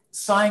the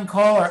sign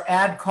call or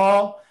ad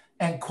call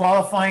and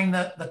qualifying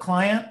the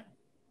client?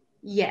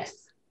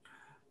 Yes.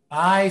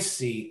 I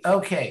see.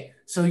 Okay,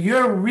 so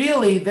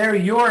they're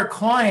your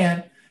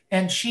client,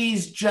 and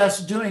she's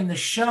just doing the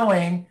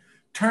showing,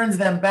 turns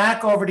them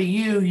back over to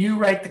you. You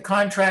write the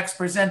contracts,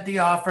 present the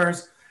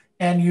offers,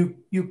 and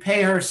you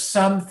pay her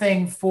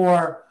something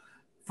for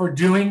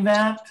doing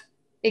that?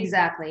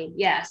 Exactly.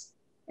 Yes.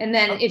 And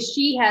then if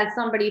she has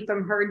somebody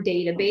from her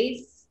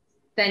database,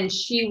 then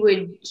she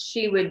would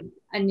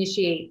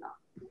initiate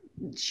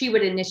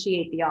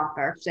the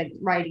offer, like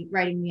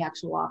writing the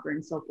actual offer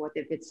and so forth,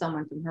 if it's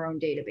someone from her own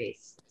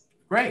database.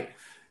 Great.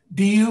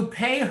 Do you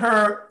pay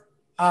her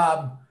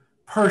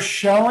per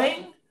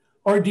showing,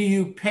 or do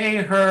you pay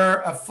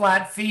her a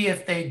flat fee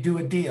if they do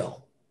a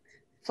deal?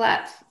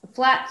 Flat.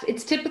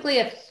 It's typically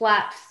a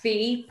flat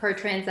fee per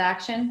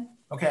transaction.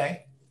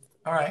 Okay.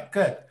 All right,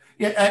 good.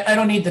 Yeah, I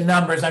don't need the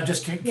numbers. I'm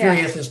just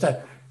curious as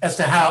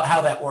to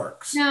how that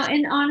works. No,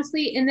 and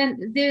honestly, and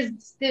then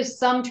there's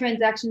some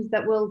transactions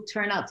that will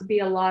turn out to be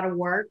a lot of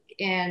work,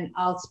 and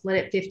I'll split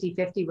it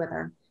 50-50 with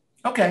her.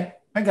 Okay,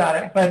 I got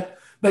it.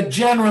 But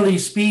generally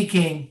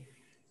speaking,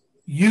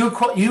 you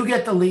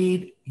get the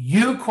lead,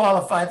 you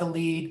qualify the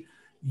lead,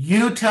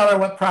 you tell her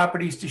what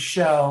properties to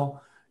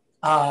show.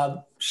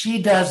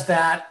 She does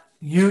that.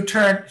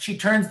 She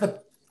turns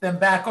them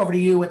back over to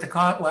you with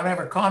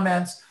whatever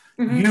comments.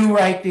 Mm-hmm. You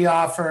write the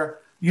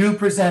offer, you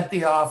present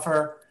the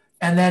offer,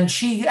 and then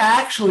she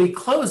actually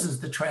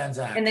closes the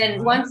transaction. And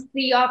then once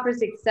the offer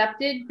is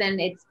accepted, then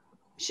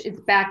it's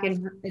back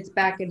in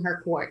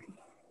her court.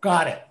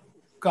 Got it.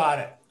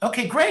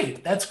 Okay,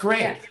 great. That's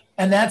great. Yeah.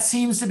 And that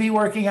seems to be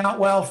working out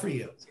well for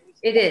you.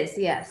 It is,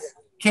 yes.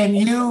 Can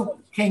you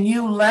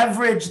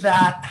leverage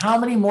that? How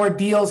many more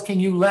deals can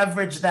you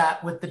leverage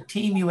that with the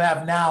team you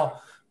have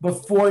now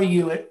before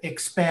you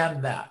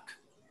expand that?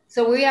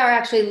 So we are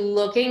actually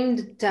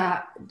looking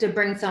to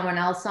bring someone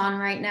else on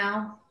right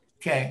now.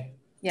 Okay.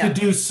 Yeah. To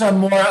do some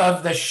more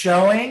of the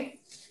showing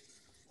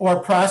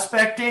or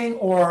prospecting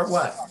or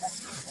what?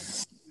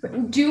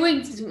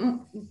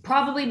 Doing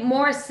probably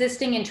more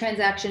assisting in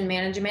transaction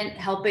management,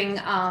 helping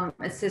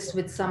assist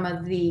with some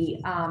of the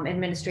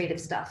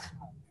administrative stuff.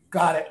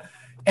 Got it.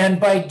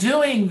 And by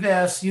doing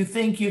this, you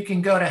think you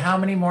can go to how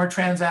many more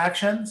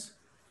transactions?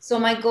 So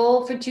my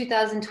goal for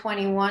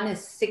 2021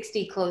 is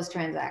 60 closed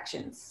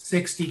transactions.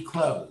 60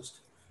 closed.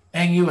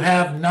 And you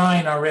have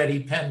 9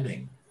 already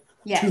pending.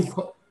 Yes.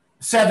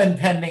 7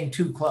 pending,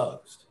 2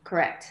 closed.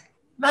 Correct.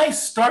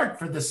 Nice start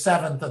for the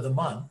 7th of the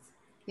month.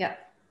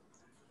 Yep.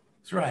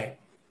 That's right.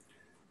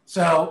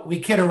 So we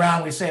kid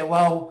around. We say,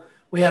 well,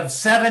 we have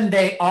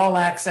 7-day all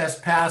access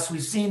pass.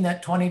 We've seen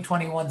that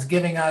 2021's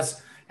giving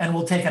us, and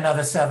we'll take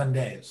another 7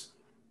 days.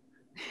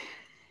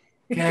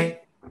 Okay.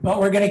 But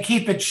we're going to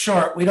keep it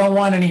short. We don't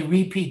want any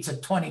repeats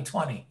of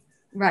 2020.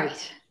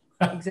 Right.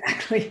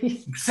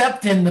 Exactly.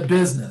 Except in the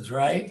business,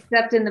 right?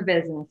 Except in the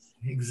business.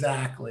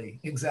 Exactly.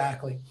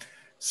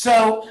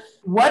 So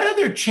what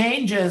other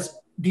changes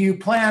do you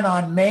plan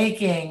on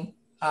making,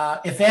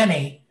 if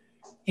any,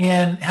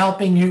 in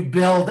helping you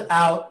build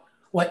out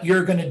what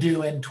you're going to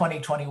do in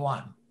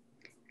 2021?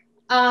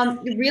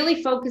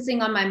 Really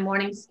focusing on my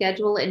morning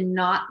schedule and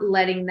not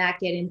letting that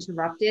get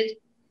interrupted.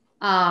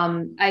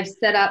 I've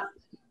set up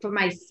for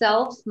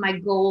myself my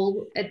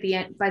goal at the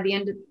end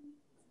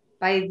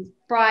by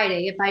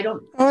Friday, if I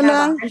don't have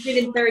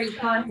 130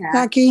 contacts.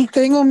 Aquí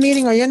tengo un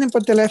meeting oyendo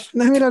por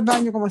teléfono. Déjame ir al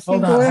baño como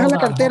siempre. Voy a dejar la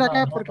cartera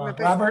acá porque me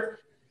pesa. Robert.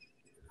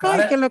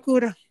 Ay, qué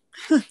locura.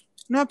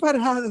 No ha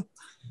parado.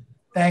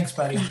 Thanks,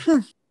 buddy.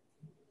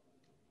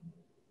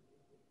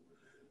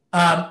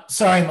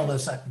 Sorry,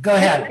 Melissa. Go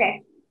ahead.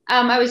 Okay.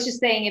 I was just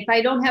saying, if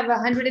I don't have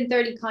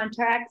 130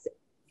 contracts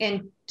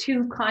and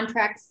 2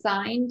 contracts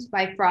signed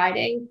by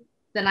Friday,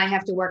 then I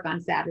have to work on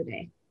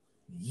Saturday.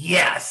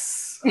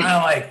 Yes, I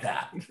like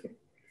that.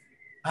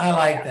 I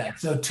like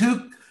that. So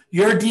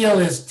your deal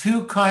is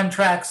 2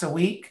 contracts a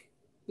week?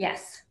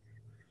 Yes.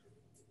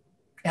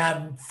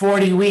 And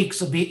 40 weeks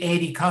will be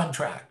 80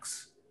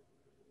 contracts.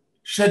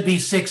 Should be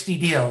 60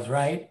 deals,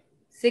 right?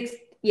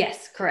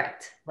 Yes,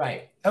 correct.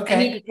 Right. Okay. I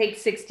need to take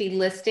 60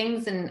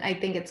 listings, and I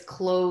think it's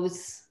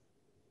close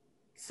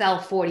sell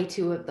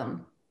 42 of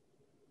them.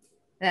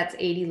 That's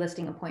 80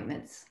 listing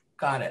appointments.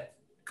 Got it.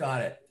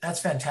 Got it. That's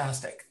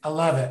fantastic. I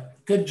love it.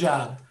 Good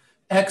job.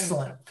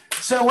 Excellent.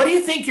 So what do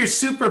you think your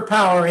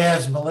superpower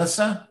is,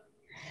 Melissa?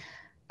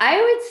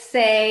 I would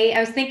say,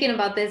 I was thinking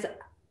about this.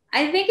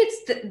 I think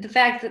it's the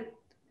fact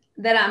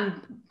that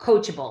I'm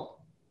coachable.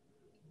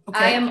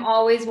 Okay. I am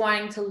always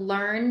wanting to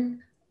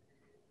learn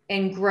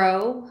and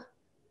grow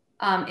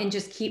and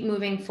just keep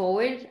moving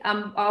forward.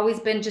 I'm always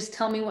been just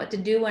tell me what to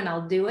do and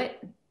I'll do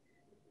it.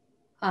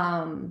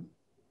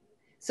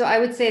 So I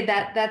would say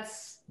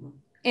that's,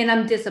 and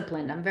I'm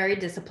disciplined. I'm very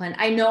disciplined.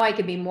 I know I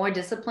could be more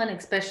disciplined,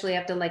 especially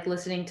after like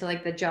listening to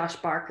like the Josh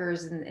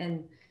Barkers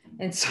and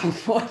so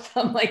forth.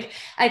 I'm like,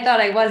 I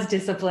thought I was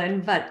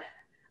disciplined, but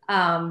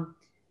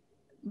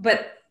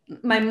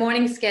my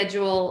morning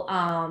schedule,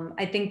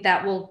 I think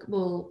that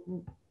will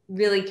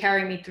really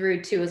carry me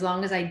through too, as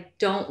long as I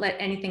don't let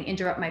anything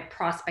interrupt my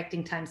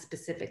prospecting time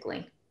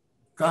specifically.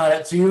 Got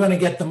it. So you're going to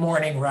get the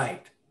morning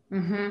right.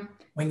 Mm-hmm.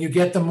 When you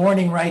get the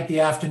morning right,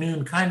 the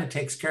afternoon kind of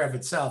takes care of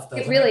itself,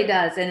 doesn't it? It really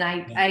does. And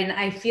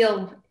I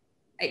feel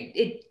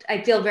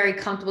very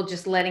comfortable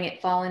just letting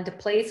it fall into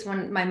place.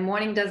 When my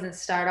morning doesn't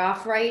start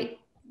off right,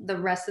 the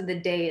rest of the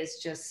day is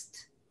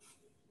just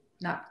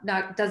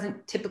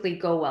doesn't typically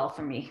go well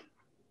for me.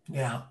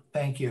 Yeah,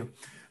 thank you.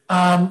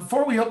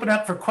 Before we open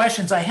up for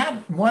questions, I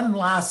had one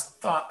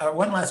last thought, or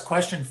one last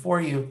question for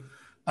you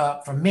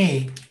from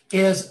me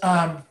is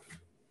there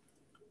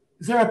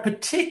a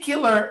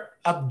particular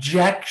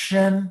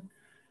objection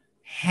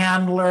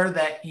handler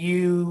that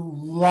you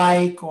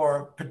like, or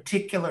a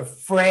particular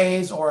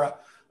phrase, or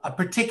a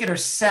particular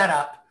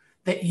setup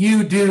that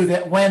you do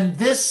that when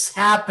this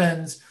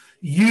happens,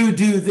 you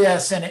do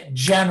this and it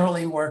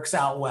generally works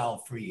out well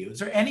for you? Is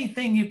there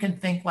anything you can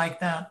think like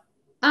that?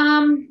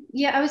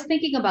 Yeah, I was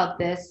thinking about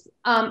this.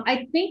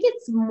 I think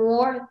it's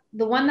more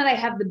the one that I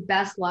have the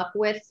best luck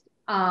with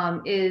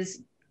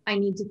is I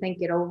need to think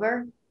it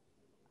over.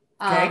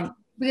 Okay.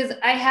 Because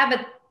I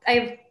have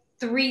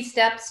 3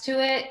 steps to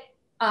it.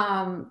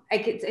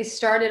 I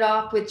started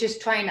off with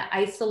just trying to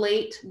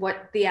isolate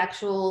what the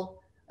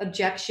actual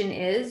objection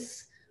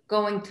is,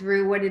 going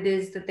through what it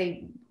is that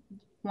they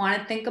want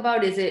to think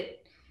about. Is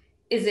it,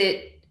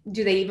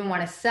 do they even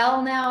want to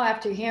sell now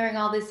after hearing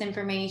all this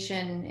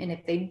information? And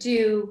if they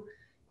do,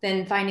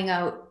 then finding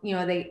out,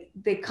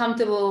 they're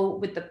comfortable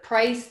with the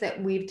price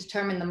that we've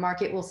determined the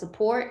market will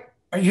support.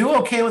 Are you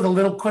okay with a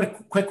little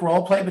quick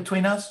role play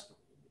between us?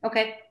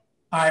 Okay.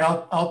 All right,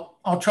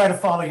 I'll try to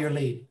follow your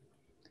lead.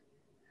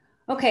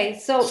 Okay,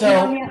 so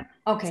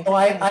okay.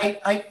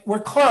 So we're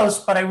close,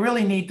 but I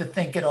really need to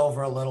think it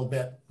over a little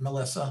bit,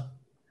 Melissa.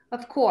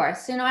 Of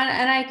course, and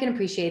I can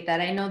appreciate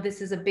that. I know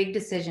this is a big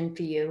decision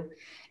for you.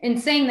 And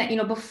saying that,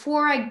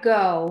 before I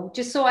go,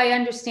 just so I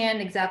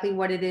understand exactly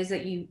what it is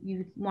that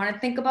you want to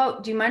think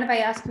about, do you mind if I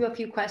ask you a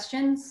few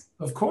questions?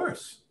 Of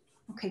course.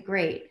 Okay,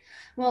 great.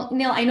 Well,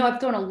 Neil, I know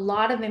I've thrown a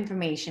lot of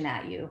information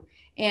at you.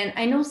 And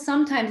I know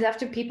sometimes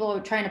after people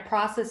are trying to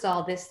process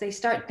all this, they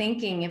start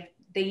thinking if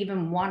they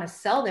even want to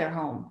sell their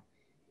home.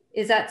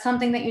 Is that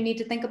something that you need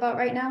to think about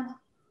right now?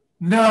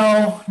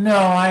 No,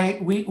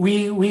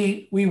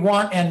 we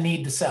want and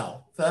need to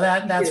sell. So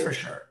that's for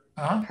sure.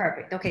 Uh-huh.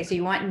 Perfect. Okay, so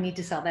you want and need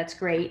to sell. That's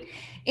great.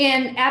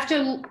 And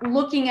after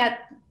looking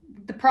at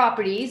the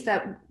properties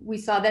that we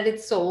saw that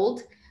it's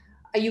sold,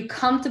 are you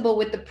comfortable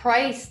with the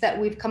price that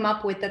we've come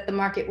up with that the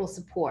market will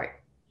support?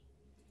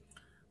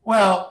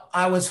 Well,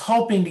 I was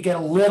hoping to get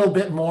a little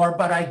bit more,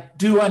 but I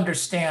do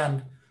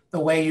understand the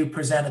way you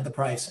presented the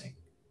pricing.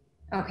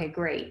 Okay,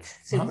 great.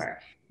 Super.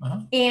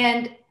 Uh-huh.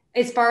 And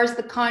as far as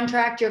the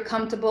contract, you're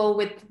comfortable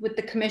with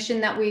the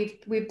commission that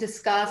we've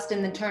discussed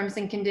and the terms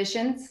and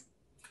conditions?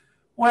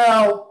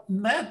 Well,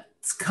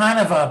 that's kind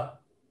of a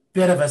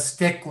bit of a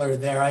stickler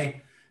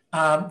there.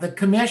 The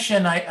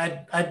commission,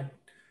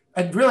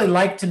 I'd really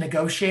like to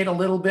negotiate a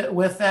little bit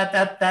with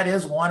that. That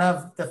is one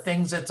of the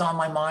things that's on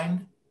my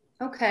mind.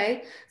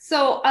 Okay.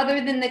 So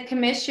other than the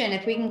commission,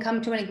 if we can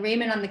come to an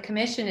agreement on the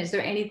commission, is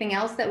there anything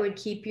else that would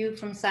keep you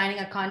from signing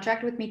a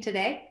contract with me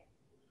today?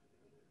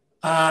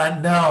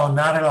 No,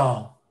 not at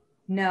all.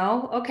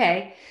 No?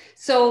 Okay.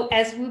 So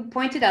as we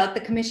pointed out,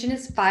 the commission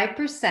is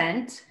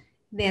 5%.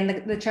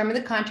 Then the term of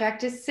the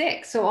contract is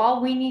 6. So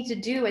all we need to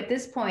do at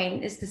this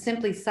point is to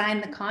simply sign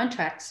the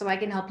contract so I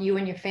can help you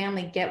and your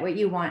family get what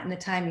you want in the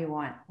time you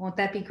want. Won't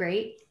that be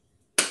great?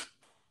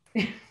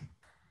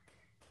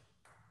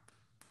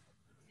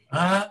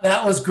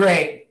 That was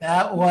great.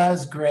 That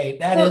was great.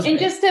 And great.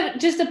 just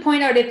to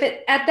point out,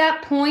 at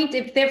that point,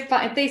 if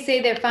they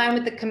say they're fine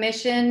with the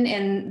commission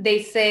and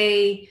they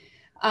say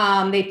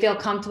they feel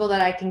comfortable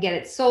that I can get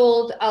it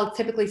sold, I'll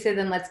typically say,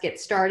 then let's get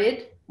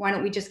started. Why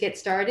don't we just get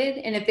started?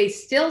 And if they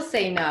still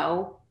say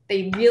no,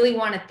 they really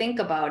want to think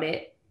about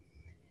it,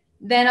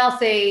 then I'll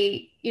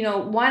say,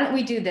 why don't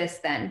we do this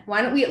then?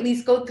 Why don't we at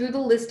least go through the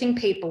listing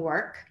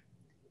paperwork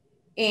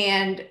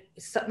and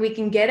so we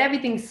can get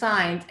everything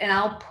signed, and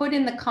I'll put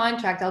in the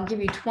contract. I'll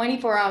give you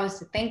 24 hours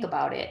to think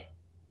about it,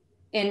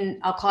 and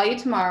I'll call you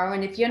tomorrow.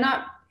 And if you're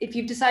not if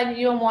you've decided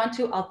you don't want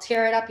to, I'll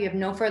tear it up. You have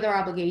no further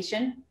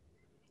obligation.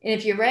 And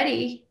if you're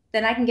ready,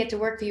 then I can get to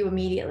work for you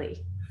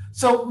immediately.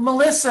 So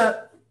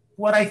Melissa,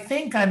 what I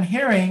think I'm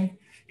hearing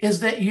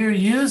is that you're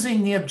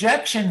using the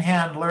objection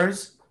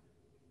handlers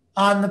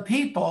on the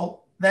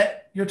people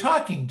that you're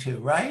talking to,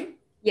 right?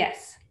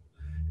 Yes.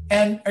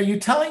 And are you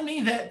telling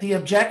me that the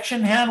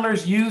objection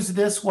handlers used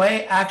this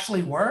way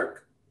actually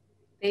work?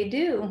 They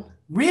do.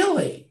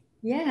 Really?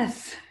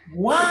 Yes.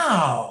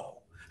 Wow.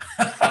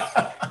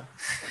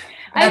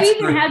 I've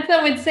even had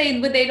someone say,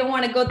 but they don't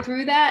want to go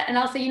through that. And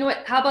I'll say, you know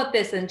what, how about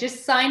this? And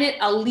just sign it.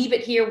 I'll leave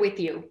it here with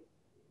you.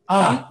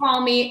 You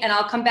call me and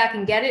I'll come back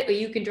and get it, or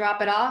you can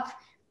drop it off.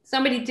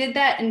 Somebody did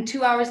that. And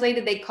 2 hours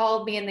later, they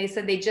called me and they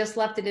said they just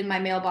left it in my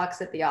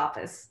mailbox at the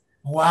office.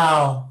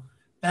 Wow.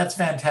 That's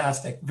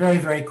fantastic. Very,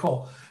 very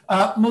cool.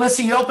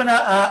 Melissa, you open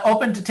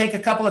to take a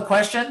couple of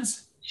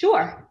questions?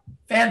 Sure.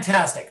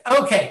 Fantastic.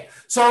 Okay.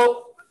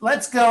 So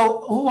let's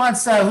go.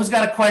 Who's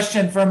got a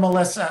question for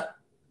Melissa?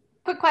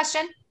 Quick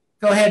question.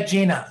 Go ahead,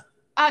 Gina.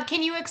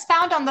 Can you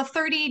expound on the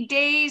 30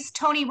 days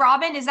Tony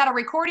Robbins? Is that a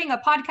recording, a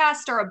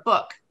podcast, or a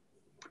book?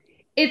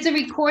 It's a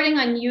recording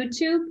on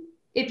YouTube.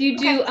 If you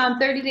do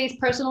 30 days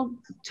personal,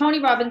 Tony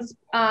Robbins,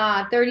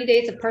 30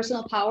 days of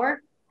personal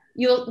power,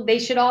 they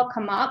should all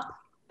come up.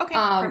 Okay,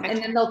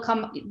 perfect. And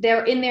then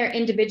they're in there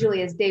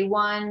individually as day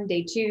 1,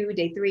 day 2,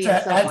 day 3,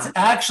 and so on. That's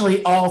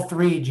actually all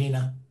 3,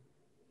 Gina.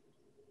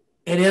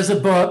 It is a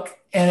book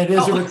and it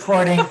is a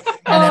recording. And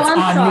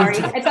I'm sorry.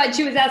 YouTube. I thought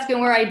she was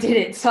asking where I did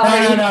it.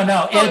 Sorry.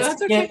 No.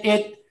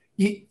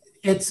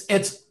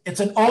 It's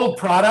an old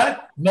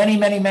product,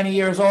 many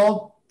years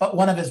old, but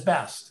one of his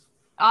best.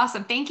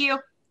 Awesome. Thank you.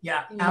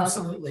 Yeah,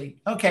 absolutely.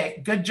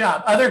 Okay, good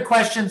job. Other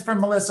questions from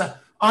Melissa?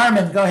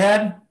 Armin, go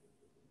ahead.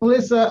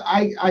 Melissa,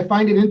 I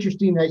find it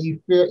interesting that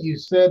you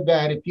said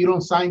that if you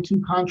don't sign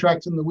 2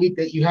 contracts in the week,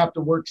 that you have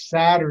to work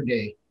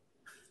Saturday.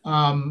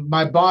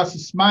 My boss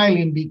is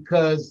smiling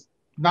because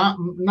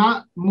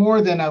not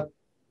more than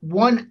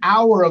 1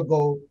 hour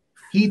ago,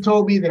 he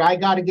told me that I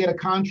got to get a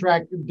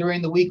contract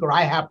during the week or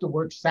I have to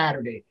work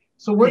Saturday.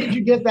 So where did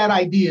you get that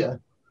idea?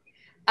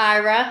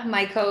 Ira,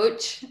 my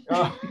coach.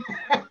 Oh.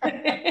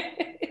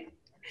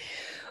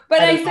 But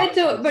I said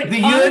to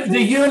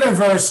the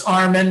universe,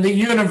 Armin, the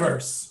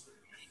universe.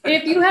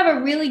 If you have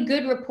a really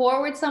good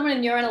rapport with someone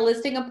and you're on a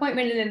listing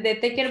appointment and they're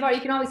thinking about it,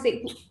 you can always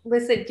say,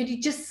 listen, could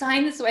you just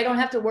sign this so I don't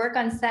have to work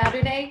on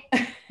Saturday?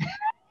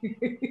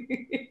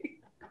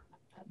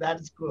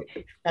 That's good.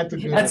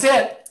 That's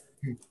it.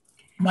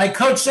 My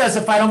coach says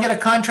if I don't get a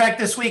contract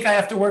this week, I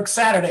have to work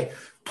Saturday.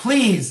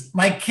 Please,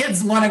 my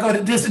kids want to go to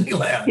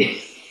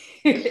Disneyland.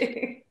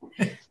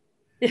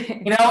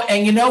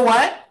 And you know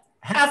what?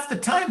 Half the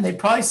time they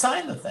probably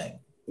sign the thing.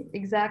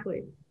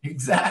 Exactly.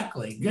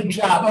 Good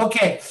job.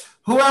 Okay.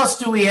 Who else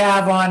do we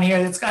have on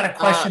here that's got a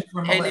question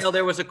for Melissa? Hey, Neil,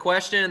 there was a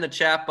question in the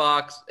chat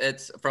box.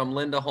 It's from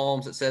Linda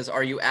Holmes. It says,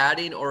 are you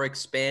adding or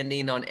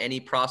expanding on any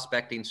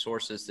prospecting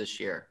sources this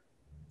year?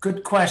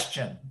 Good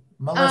question.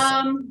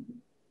 Melissa.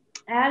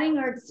 Adding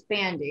or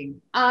expanding.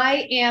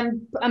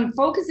 I'm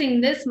focusing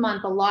this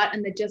month a lot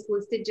on the just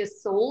listed,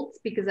 just sold,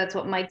 because that's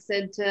what Mike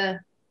said to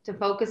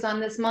focus on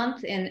this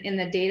month in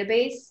the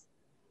database.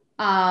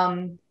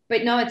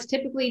 But no, it's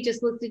typically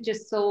just listed,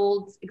 just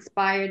sold,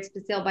 expired, for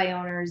sale by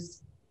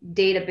owners,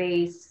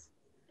 database,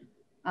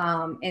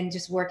 and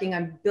just working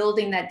on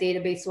building that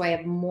database so I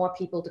have more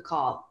people to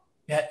call.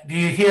 Yeah. Do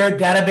you hear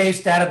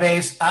database,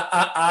 database?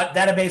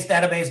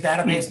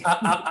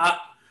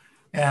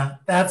 Yeah,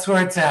 that's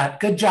where it's at.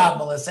 Good job,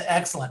 Melissa.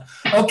 Excellent.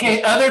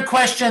 Okay, other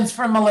questions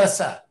for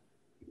Melissa?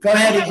 Go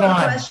ahead, Yvonne. I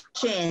have a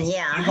question.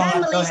 Yeah. Yvonne, hi,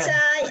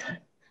 Melissa.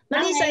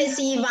 Melissa, it's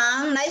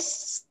Yvonne.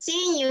 Nice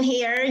seeing you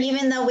here,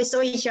 even though we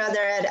saw each other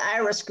at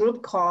Ira's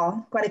group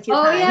call quite a few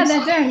times. Oh, yeah,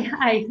 that's right.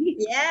 Hi.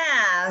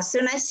 Yeah, so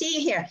nice to see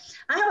you here.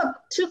 I have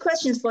 2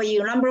 questions for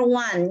you. Number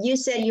 1, you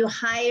said you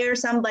hire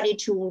somebody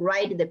to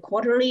write the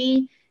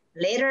quarterly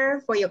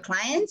letter for your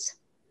clients?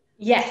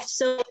 Yes.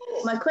 So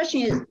my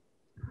question is,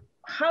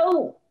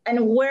 how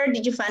and where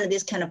did you find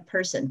this kind of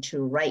person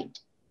to write?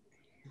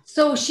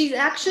 So she's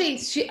actually,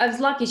 I was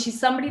lucky. She's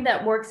somebody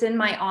that works in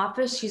my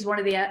office. She's one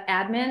of the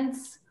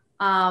admins.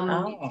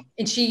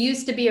 And she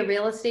used to be a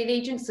real estate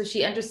agent, so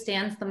she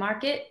understands the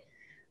market.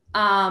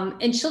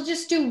 And she'll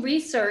just do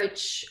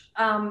research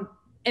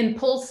and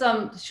pull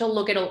she'll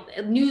look at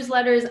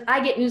newsletters.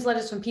 I get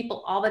newsletters from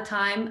people all the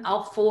time.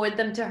 I'll forward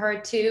them to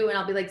her too. And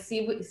I'll be like,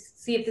 see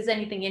if there's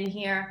anything in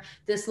here.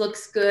 This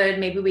looks good.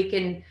 Maybe we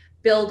can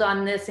build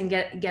on this and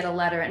get a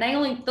letter.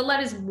 And the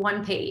letter's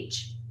 1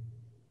 page.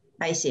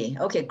 I see.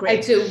 Okay, great.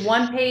 I do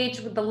 1 page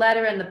with the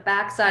letter, and the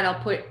backside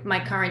I'll put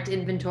my current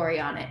inventory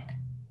on it.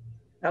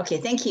 Okay,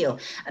 thank you.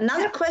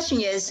 Another question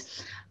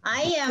is,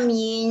 I am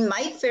in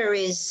Mike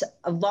Ferry's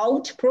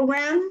Vault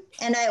program,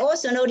 and I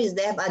also noticed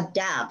they have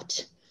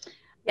Adapt.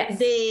 Yes.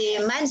 The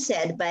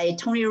mindset by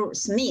Tony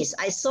Smith.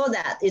 I saw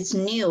that it's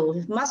new.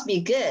 It must be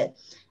good.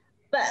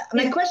 But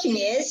my question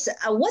is,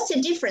 what's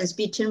the difference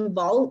between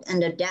Vault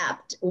and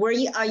Adapt? Are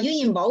you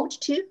in Vault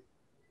too?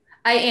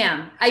 I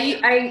am.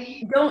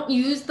 I don't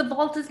use the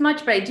vault as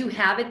much, but I do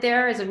have it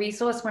there as a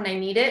resource when I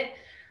need it.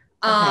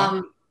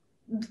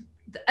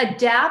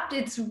 Adapt,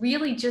 it's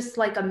really just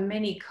like a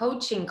mini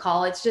coaching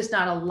call. It's just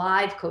not a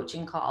live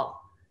coaching call.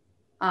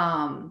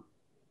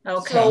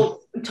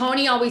 So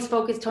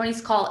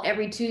Tony's call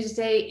every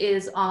Tuesday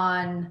is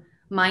on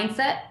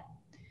mindset.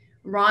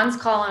 Ron's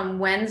call on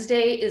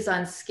Wednesday is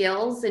on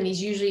skills, and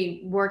he's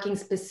usually working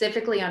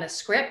specifically on a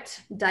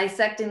script,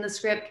 dissecting the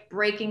script,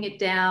 breaking it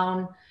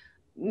down,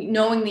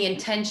 knowing the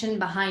intention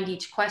behind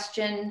each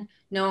question,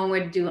 knowing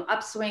where to do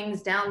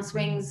upswings,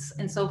 downswings,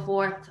 and so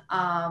forth.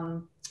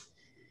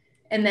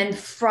 And then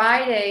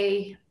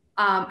Friday,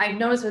 I've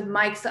noticed with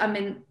Mike's,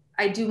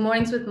 I do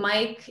mornings with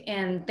Mike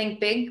and Think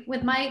Big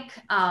with Mike.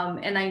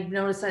 And I've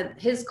noticed that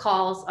his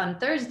calls on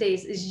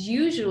Thursdays is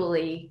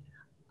usually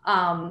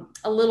a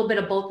little bit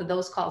of both of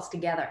those calls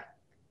together.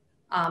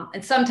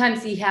 And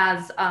sometimes he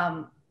has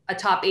a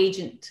top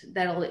agent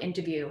that'll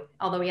interview,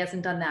 although he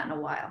hasn't done that in a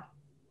while.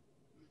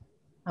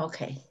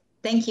 Okay,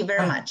 thank you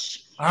very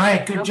much. All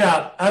right, good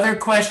job. Other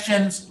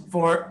questions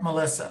for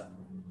Melissa?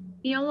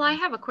 Neil, I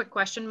have a quick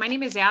question. My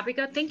name is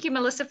Abigail. Thank you,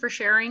 Melissa, for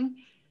sharing.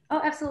 Oh,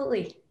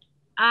 absolutely.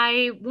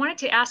 I wanted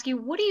to ask you,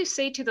 what do you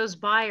say to those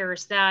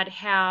buyers that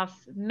have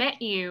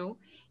met you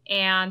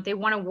and they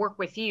want to work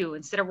with you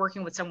instead of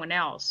working with someone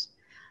else?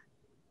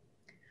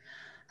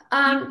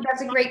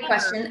 That's a great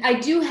question. I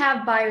do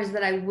have buyers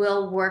that I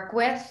will work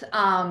with.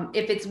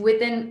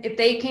 If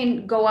they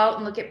can go out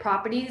and look at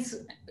properties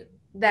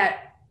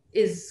that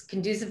is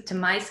conducive to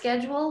my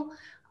schedule,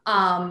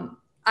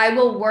 I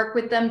will work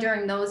with them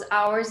during those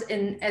hours.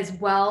 And as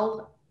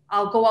well,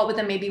 I'll go out with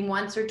them maybe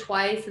once or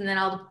twice, and then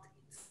I'll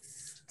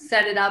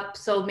set it up.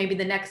 So maybe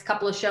the next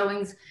couple of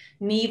showings,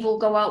 Neve will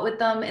go out with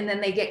them, and then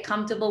they get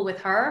comfortable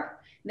with her.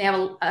 They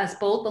have us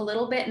both a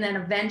little bit. And then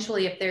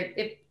eventually,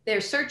 if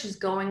their search is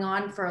going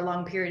on for a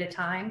long period of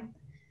time,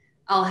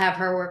 I'll have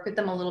her work with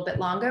them a little bit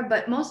longer.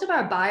 But most of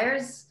our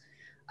buyers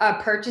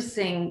are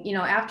purchasing,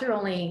 after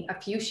only a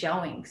few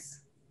showings.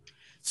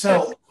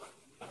 So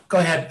go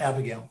ahead,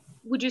 Abigail.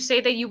 Would you say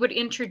that you would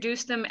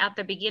introduce them at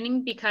the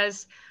beginning?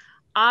 Because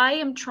I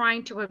am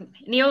trying to,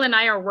 Neil and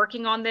I are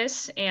working on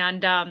this,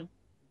 and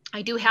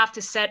I do have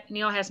to set,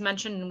 Neil has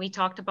mentioned, and we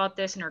talked about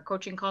this in our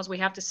coaching calls, we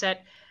have to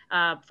set,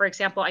 for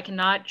example, I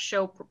cannot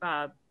show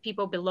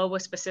people below a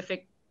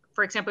specific,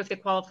 for example, if they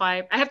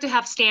qualify, I have to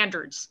have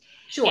standards.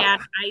 Sure.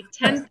 And I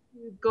tend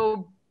to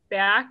go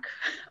back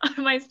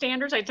on my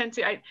standards.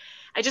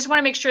 I just want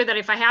to make sure that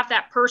if I have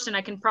that person,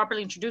 I can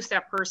properly introduce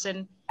that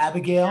person.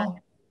 Abigail,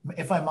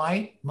 if I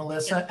might,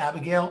 Melissa, yeah.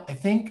 Abigail,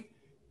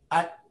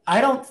 I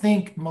don't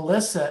think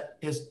Melissa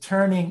is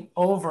turning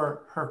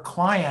over her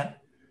client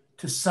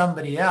to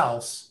somebody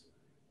else.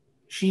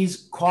 She's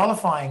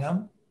qualifying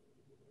them.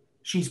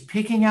 She's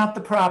picking out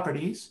the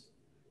properties.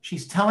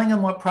 She's telling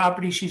them what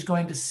property she's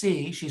going to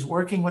see. She's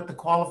working with the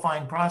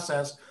qualifying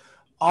process.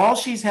 All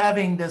she's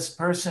having this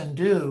person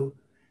do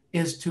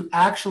is to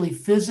actually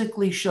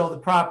physically show the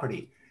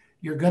property.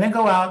 You're going to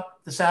go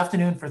out this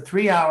afternoon for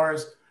 3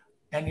 hours,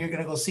 and you're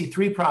going to go see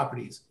 3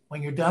 properties.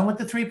 When you're done with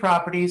the 3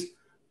 properties,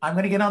 I'm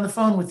going to get on the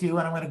phone with you,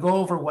 and I'm going to go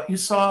over what you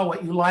saw,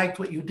 what you liked,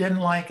 what you didn't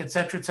like, et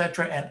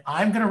cetera, and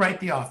I'm going to write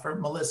the offer.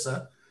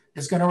 Melissa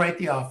is going to write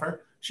the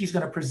offer. She's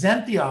going to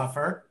present the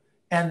offer,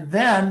 and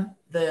then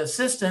the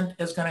assistant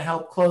is going to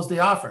help close the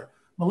offer.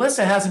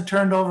 Melissa hasn't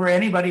turned over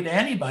anybody to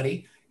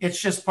anybody. It's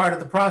just part of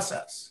the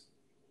process.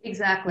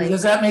 Exactly.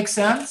 Does that make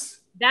sense?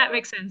 That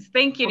makes sense.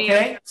 Thank you, Neil.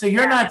 Okay, so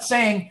you're not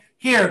saying,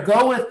 here,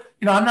 go with,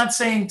 I'm not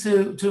saying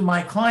to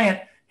my client,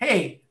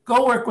 hey,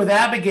 go work with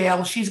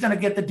Abigail. She's going to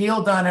get the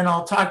deal done, and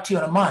I'll talk to you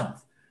in a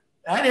month.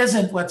 That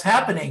isn't what's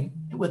happening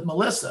with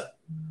Melissa.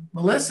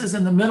 Melissa's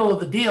in the middle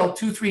of the deal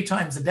 2-3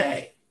 times a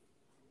day.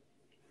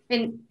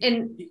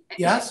 And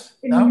yes,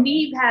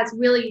 Neve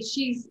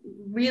she's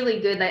really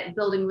good at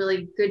building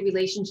really good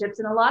relationships.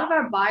 And a lot of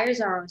our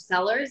buyers are our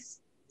sellers.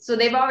 So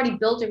they've already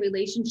built a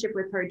relationship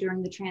with her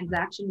during the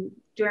transaction,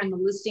 during the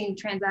listing,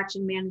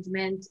 transaction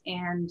management,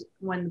 and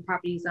when the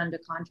property is under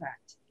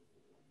contract.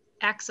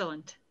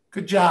 Excellent.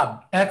 Good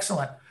job.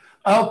 Excellent.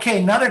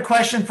 Okay, another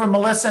question from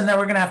Melissa, and then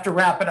we're going to have to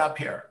wrap it up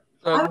here.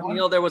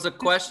 Neil, there was a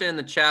question in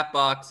the chat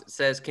box. It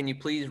says, can you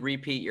please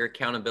repeat your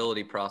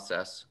accountability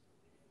process?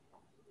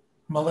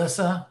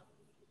 Melissa?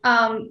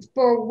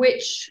 For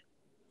which?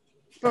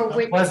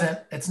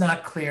 It's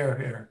not clear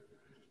here.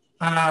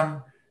 I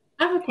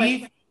have a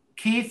question.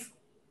 Keith,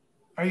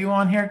 are you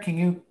on here? Can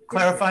you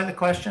clarify the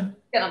question?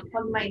 Yeah, I'll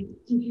plug my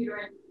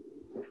computer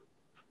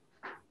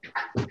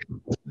in.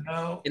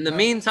 No. In the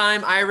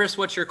meantime, Iris,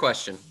 what's your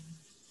question?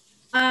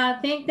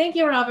 Thank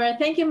you, Robert.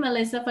 Thank you,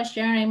 Melissa, for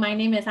sharing. My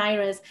name is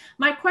Iris.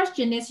 My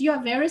question is, you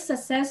are very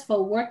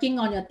successful working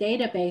on your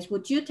database.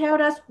 Would you tell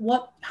us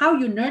how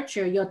you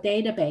nurture your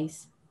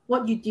database,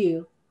 what you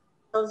do?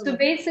 So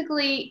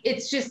basically,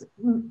 it's just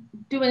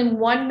doing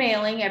one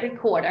mailing every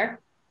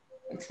quarter,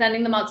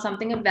 sending them out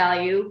something of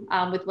value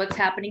with what's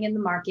happening in the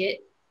market.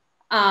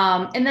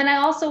 And then I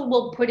also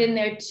will put in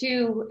there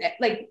too,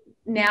 like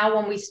now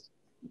when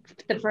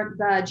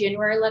the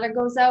January letter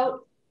goes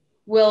out,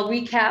 we'll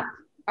recap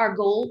our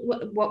goal,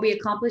 what we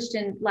accomplished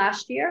in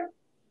last year,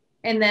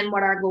 and then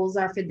what our goals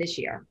are for this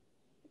year.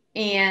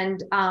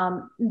 And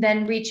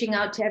then reaching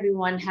out to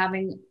everyone,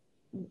 having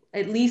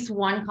at least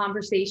one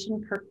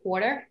conversation per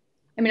quarter.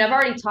 I mean, I've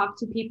already talked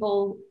to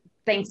people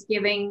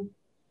Thanksgiving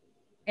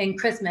and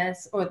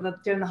Christmas or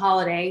during the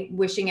holiday,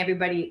 wishing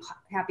everybody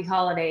happy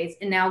holidays,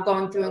 and now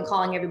going through and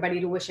calling everybody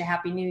to wish a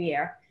happy new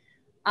year.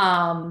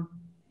 And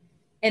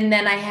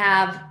then I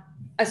have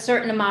a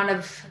certain amount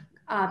of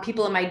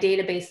people in my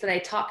database that I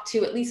talk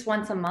to at least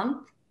once a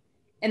month.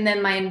 And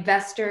then my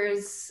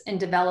investors and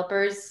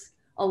developers,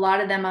 a lot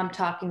of them, I'm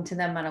talking to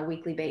them on a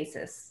weekly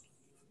basis.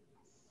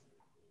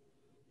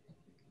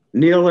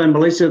 Neil and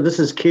Melissa, this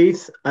is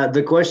Keith.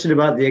 The question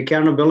about the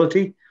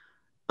accountability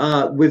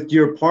with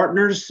your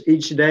partners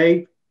each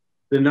day,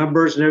 the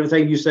numbers and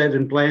everything you said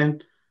and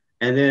planned,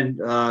 and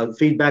then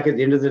feedback at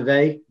the end of the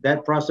day,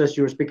 that process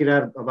you were speaking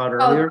about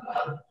earlier.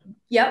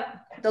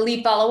 Yep, the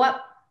lead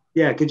follow-up.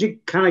 Yeah, could you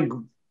kind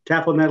of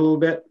tap on that a little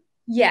bit?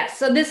 Yeah,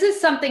 so this is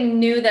something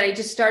new that I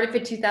just started for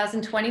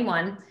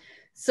 2021.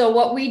 So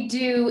what we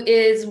do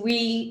is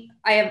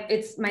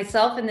it's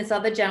myself and this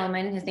other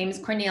gentleman, his name is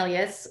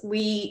Cornelius.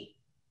 We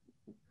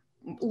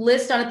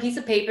list on a piece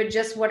of paper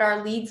just what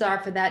our leads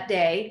are for that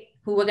day,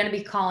 who we're going to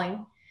be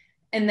calling.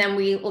 And then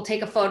we will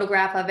take a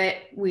photograph of it.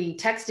 We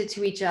text it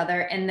to each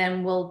other, and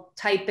then we'll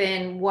type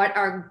in what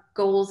our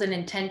goals and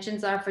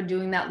intentions are for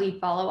doing that lead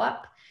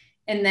follow-up.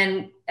 And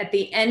then at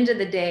the end of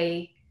the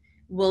day,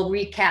 we'll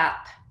recap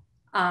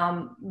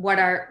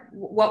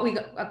what we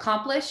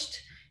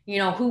accomplished, you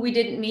know, who we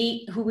didn't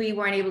meet, who we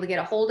weren't able to get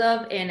a hold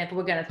of, and if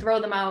we're going to throw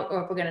them out,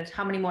 or if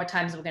how many more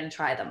times we're going to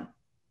try them.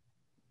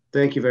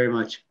 Thank you very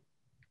much.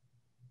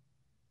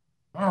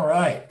 All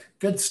right,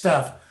 good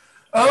stuff.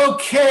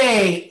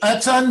 Okay,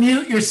 let's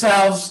unmute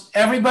yourselves.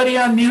 Everybody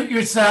unmute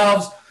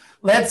yourselves.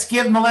 Let's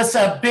give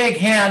Melissa a big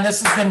hand.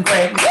 This has been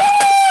great.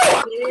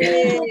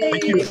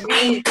 Thank you.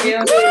 Thank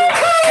you.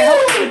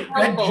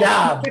 Good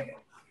job.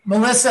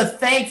 Melissa,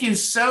 thank you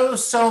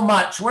so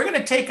much. We're going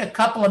to take a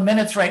couple of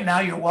minutes right now.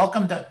 You're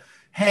welcome to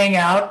hang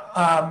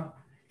out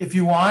if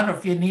you want, or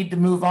if you need to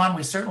move on,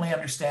 we certainly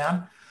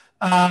understand.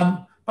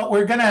 But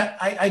we're going to,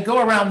 I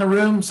go around the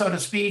room, so to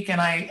speak, and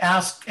I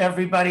ask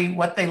everybody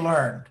what they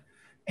learned.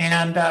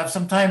 And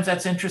sometimes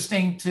that's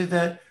interesting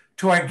to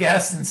our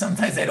guests, and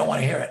sometimes they don't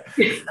want to hear it.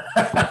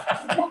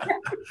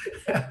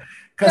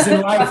 Because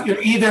in life,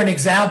 you're either an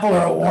example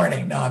or a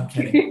warning. No, I'm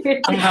kidding.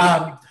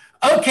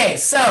 Okay,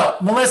 so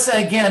Melissa,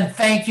 again,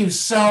 thank you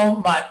so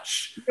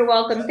much. You're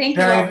welcome. Thank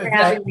you all for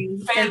having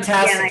me.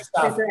 Fantastic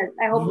stuff.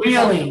 I hope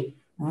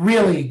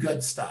really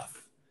good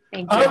stuff.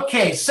 Thank you.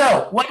 Okay,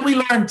 so what did we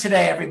learn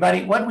today,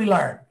 everybody? What did we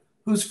learn?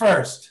 Who's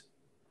first?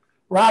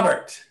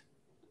 Robert.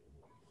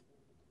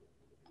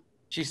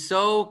 She's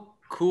so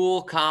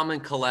cool, calm,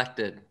 and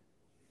collected.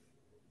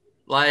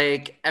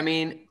 Like, I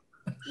mean,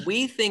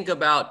 we think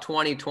about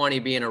 2020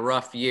 being a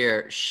rough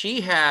year.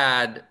 She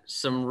had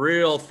some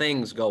real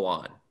things go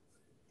on.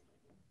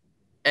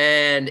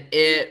 And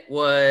it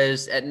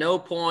was, at no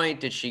point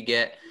did she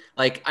get,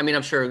 like, I mean,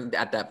 I'm sure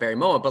at that very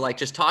moment, but like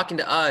just talking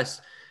to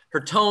us, her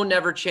tone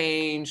never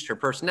changed. Her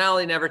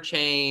personality never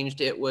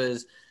changed. It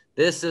was,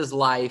 this is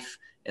life,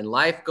 and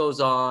life goes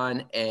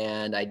on,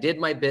 and I did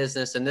my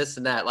business and this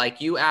and that.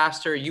 Like, you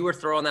asked her, you were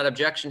throwing that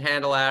objection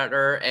handle at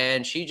her,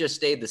 and she just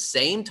stayed the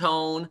same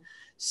tone,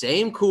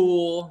 same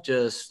cool,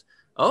 just,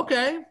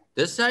 okay,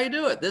 this is how you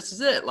do it. This is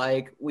it.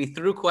 Like, we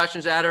threw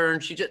questions at her,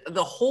 and she just,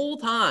 the whole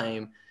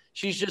time,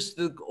 she's just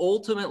the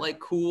ultimate, like,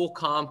 cool,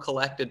 calm,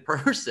 collected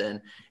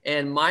person.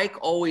 And Mike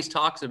always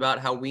talks about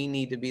how we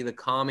need to be the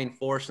calming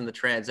force in the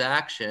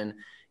transaction.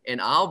 And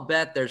I'll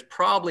bet there's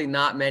probably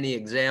not many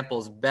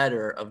examples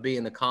better of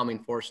being the calming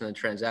force in the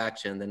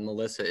transaction than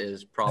Melissa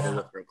is probably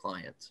with her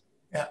clients.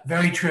 Yeah,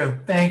 very true.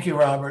 Thank you,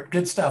 Robert.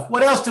 Good stuff.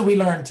 What else did we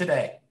learn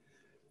today?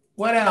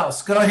 What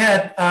else? Go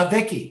ahead,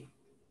 Vicki.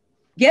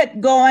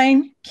 Get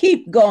going,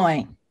 keep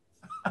going.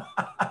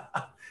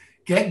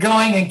 Get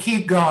going and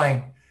keep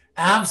going.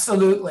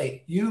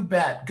 Absolutely. You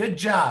bet. Good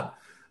job.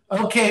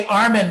 Okay,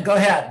 Armin, go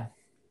ahead.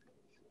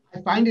 I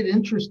find it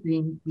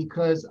interesting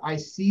because I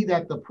see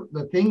that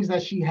the things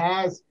that she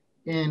has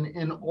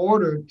in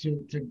order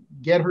to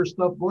get her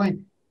stuff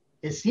going,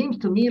 it seems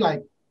to me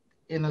like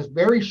in a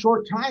very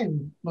short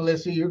time,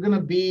 Melissa, you're going to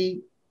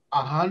be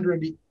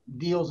 100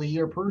 deals a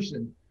year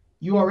person.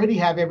 You already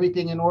have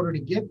everything in order to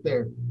get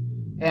there.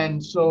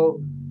 And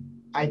so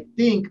I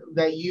think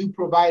that you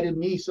provided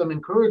me some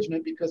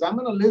encouragement, because I'm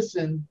going to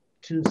listen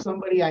to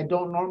somebody I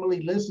don't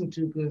normally listen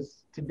to,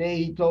 because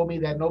today he told me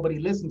that nobody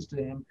listens to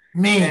him.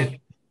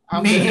 Me.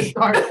 I'm going to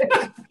start.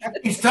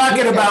 He's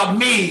talking about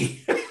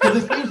me.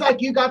 Because it seems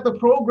like you got the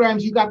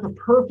programs, you got the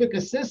perfect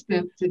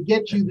assistant to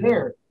get you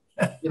there.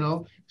 You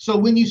know, so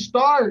when you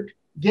start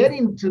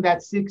getting to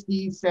that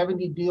 60,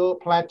 70 deal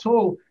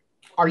plateau,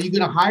 are you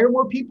going to hire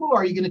more people,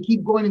 or are you going to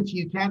keep going until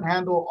you can't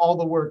handle all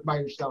the work by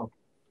yourself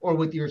or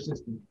with your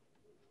assistant?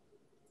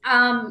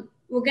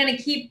 we're going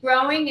to keep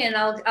growing, and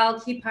I'll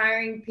keep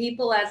hiring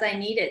people as I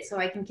need it so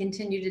I can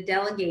continue to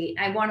delegate.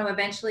 I want to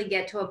eventually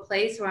get to a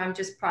place where I'm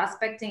just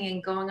prospecting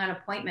and going on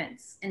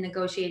appointments and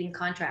negotiating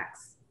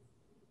contracts.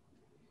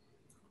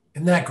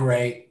 Isn't that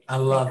great? I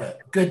love it.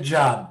 Good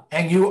job.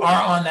 And you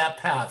are on that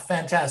path.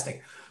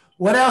 Fantastic.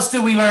 What else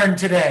did we learn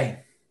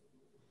today?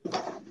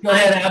 Go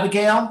ahead,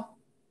 Abigail.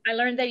 I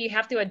learned that you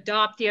have to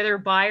adopt the other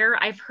buyer.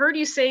 I've heard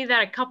you say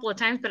that a couple of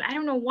times, but I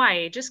don't know why.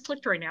 It just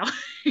clicked right now.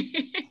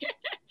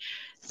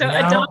 So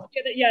adopt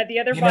the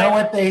other buyer.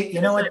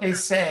 You know what they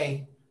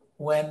say,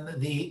 when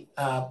the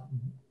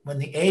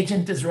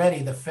agent is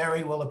ready, the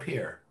fairy will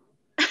appear.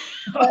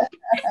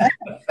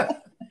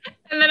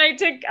 And then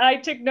I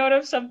took note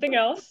of something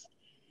else.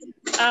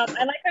 I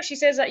like how she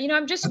says that,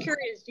 I'm just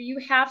curious, do you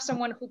have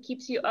someone who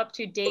keeps you up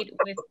to date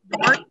with the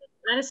market?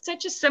 That is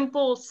such a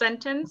simple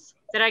sentence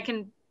that I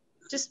can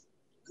just,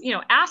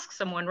 ask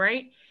someone,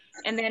 right?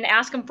 And then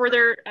ask them for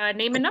their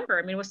name and number.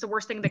 I mean, what's the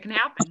worst thing that can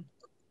happen?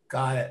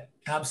 Got it.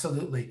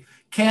 Absolutely.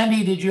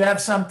 Candy, did you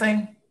have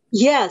something?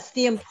 Yes,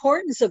 the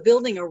importance of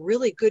building a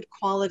really good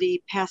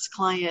quality past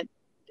client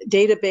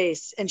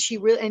database, and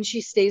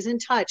she stays in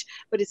touch.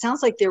 But it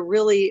sounds like they're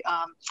really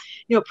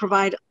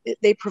provide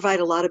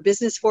a lot of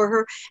business for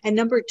her. And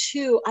number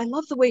two, I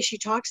love the way she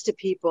talks to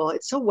people.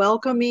 It's so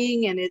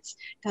welcoming, and it's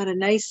got a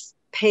nice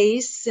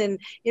pace, and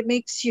it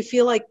makes you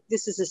feel like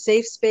this is a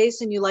safe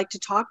space, and you like to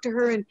talk to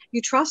her and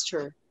you trust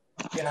her.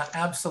 Yeah,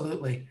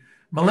 absolutely.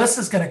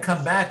 Melissa's going to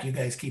come back. You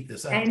guys keep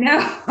this up. I know.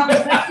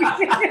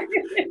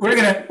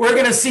 we're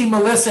gonna see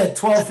Melissa at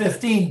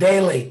 12:15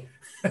 daily.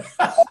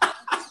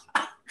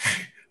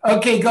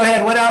 Okay, go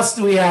ahead. What else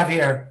do we have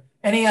here?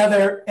 Any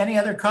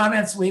other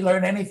comments? We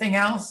learn anything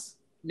else?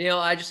 Neil,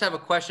 I just have a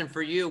question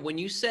for you. When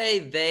you say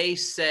they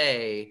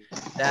say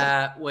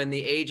that when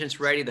the agent's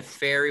ready, the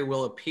fairy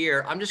will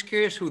appear, I'm just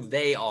curious who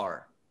they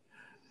are.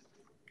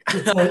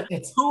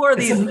 Who are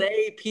these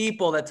they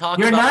people that talk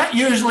about? You're not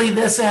usually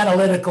this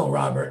analytical,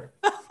 Robert.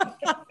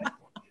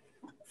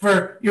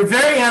 You're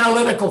very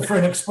analytical for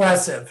an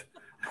expressive.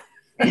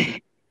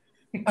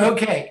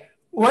 Okay,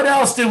 what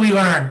else did we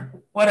learn?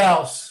 What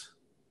else?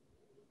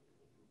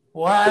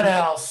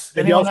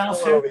 Anyone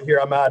else over here?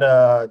 I'm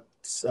at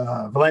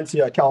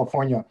Valencia,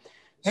 California.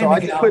 So I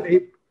just put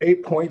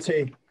eight points.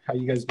 Hey, how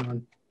you guys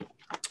doing?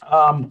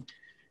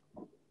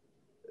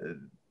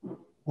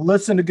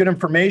 Listen to good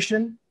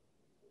information.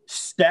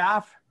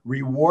 Staff,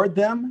 reward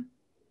them.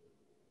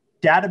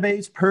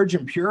 Database, purge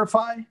and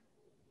purify.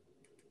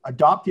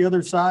 Adopt the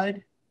other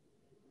side.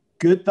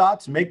 Good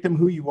thoughts, make them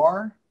who you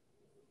are.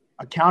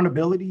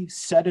 Accountability,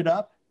 set it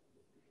up.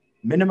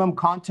 Minimum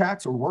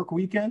contacts or work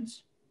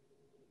weekends.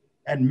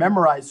 And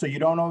memorize so you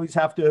don't always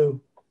have to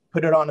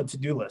put it on a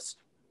to-do list.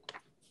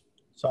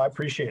 So I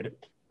appreciate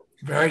it.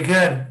 Very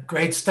good.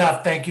 Great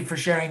stuff. Thank you for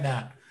sharing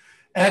that.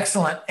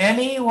 Excellent.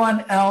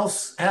 Anyone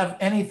else have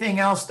anything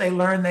else they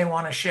learned they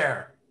want to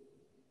share?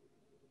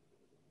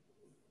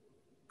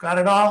 Got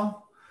it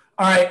all?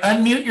 All right.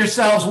 Unmute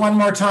yourselves one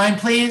more time,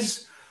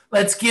 please.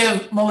 Let's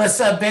give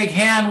Melissa a big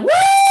hand. Woo!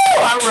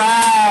 All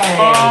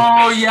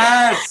right. Oh,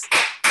 yes.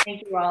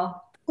 Thank you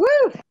all. Woo!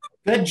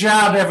 Good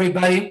job,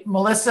 everybody.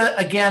 Melissa,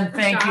 again,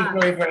 thank you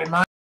very, very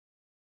much.